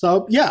easier.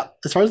 So yeah,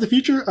 as far as the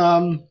future,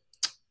 I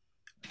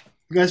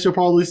guess you'll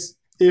probably,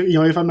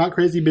 if I'm not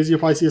crazy busy, you'll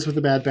probably see us with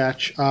the Bad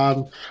Batch.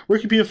 Where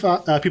can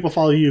people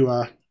follow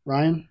you,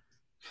 Ryan?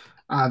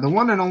 The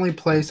one and only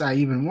place I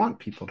even want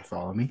people to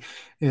follow me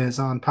is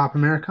on Pop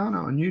Americana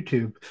on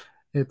YouTube.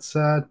 It's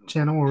a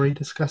channel where we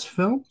discuss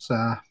films.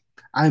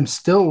 I'm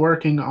still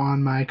working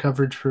on my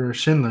coverage for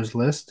Schindler's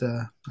List.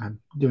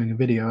 I'm doing a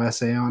video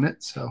essay on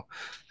it, so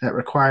that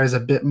requires a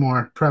bit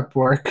more prep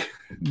work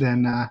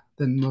than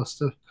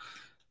most of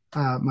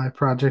my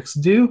projects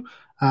do.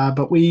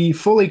 But we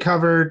fully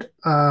covered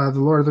the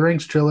Lord of the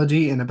Rings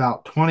trilogy in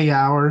about 20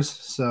 hours.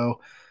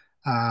 So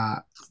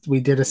we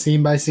did a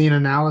scene-by-scene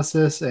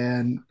analysis,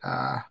 and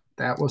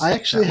that was. I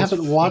actually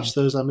haven't watched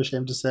those, I'm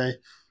ashamed to say,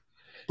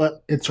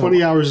 but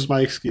 20 hours is my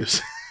excuse.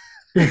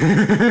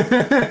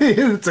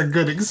 It's a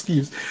good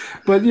excuse,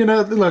 but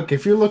look,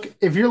 if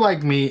you're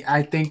like me,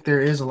 I think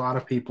there is a lot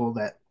of people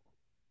that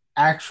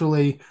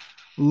actually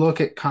look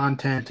at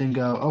content and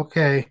go,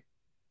 okay,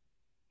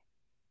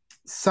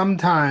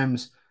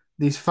 sometimes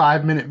these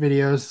 5-minute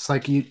videos, it's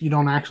like you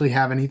don't actually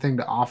have anything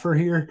to offer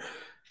here.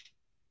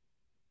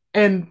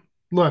 And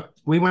look,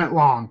 we went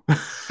long.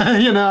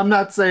 I'm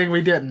not saying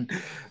we didn't,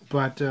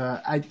 but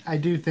I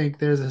do think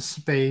there's a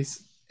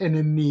space and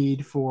a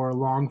need for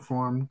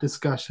long-form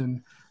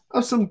discussion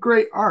of some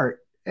great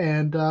art.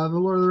 And The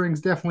Lord of the Rings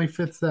definitely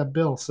fits that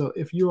bill. So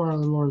if you are a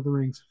Lord of the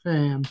Rings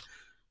fan,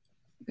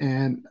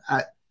 and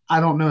I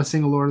don't know a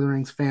single Lord of the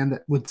Rings fan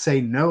that would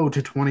say no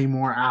to 20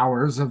 more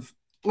hours of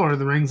Lord of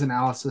the Rings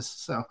analysis.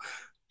 So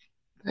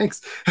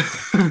thanks.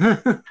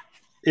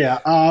 Yeah.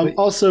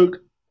 Also,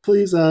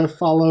 please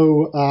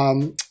follow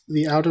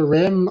The Outer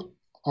Rim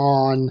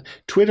on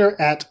Twitter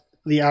at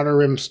The Outer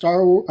Rim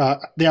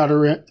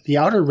The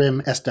Outer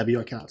Rim SW.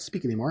 I cannot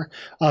speak anymore.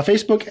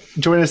 Facebook,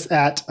 join us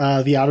at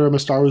The Outer Rim, a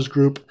Star Wars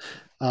group.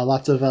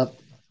 Lots of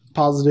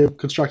positive,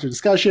 constructive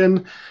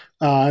discussion.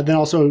 Then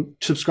also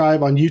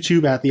subscribe on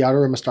YouTube at The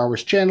Outer Rim, a Star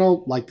Wars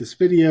channel. Like this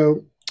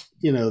video,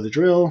 the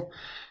drill.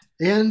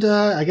 And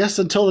I guess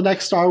until the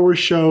next Star Wars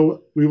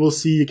show, we will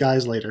see you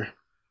guys later.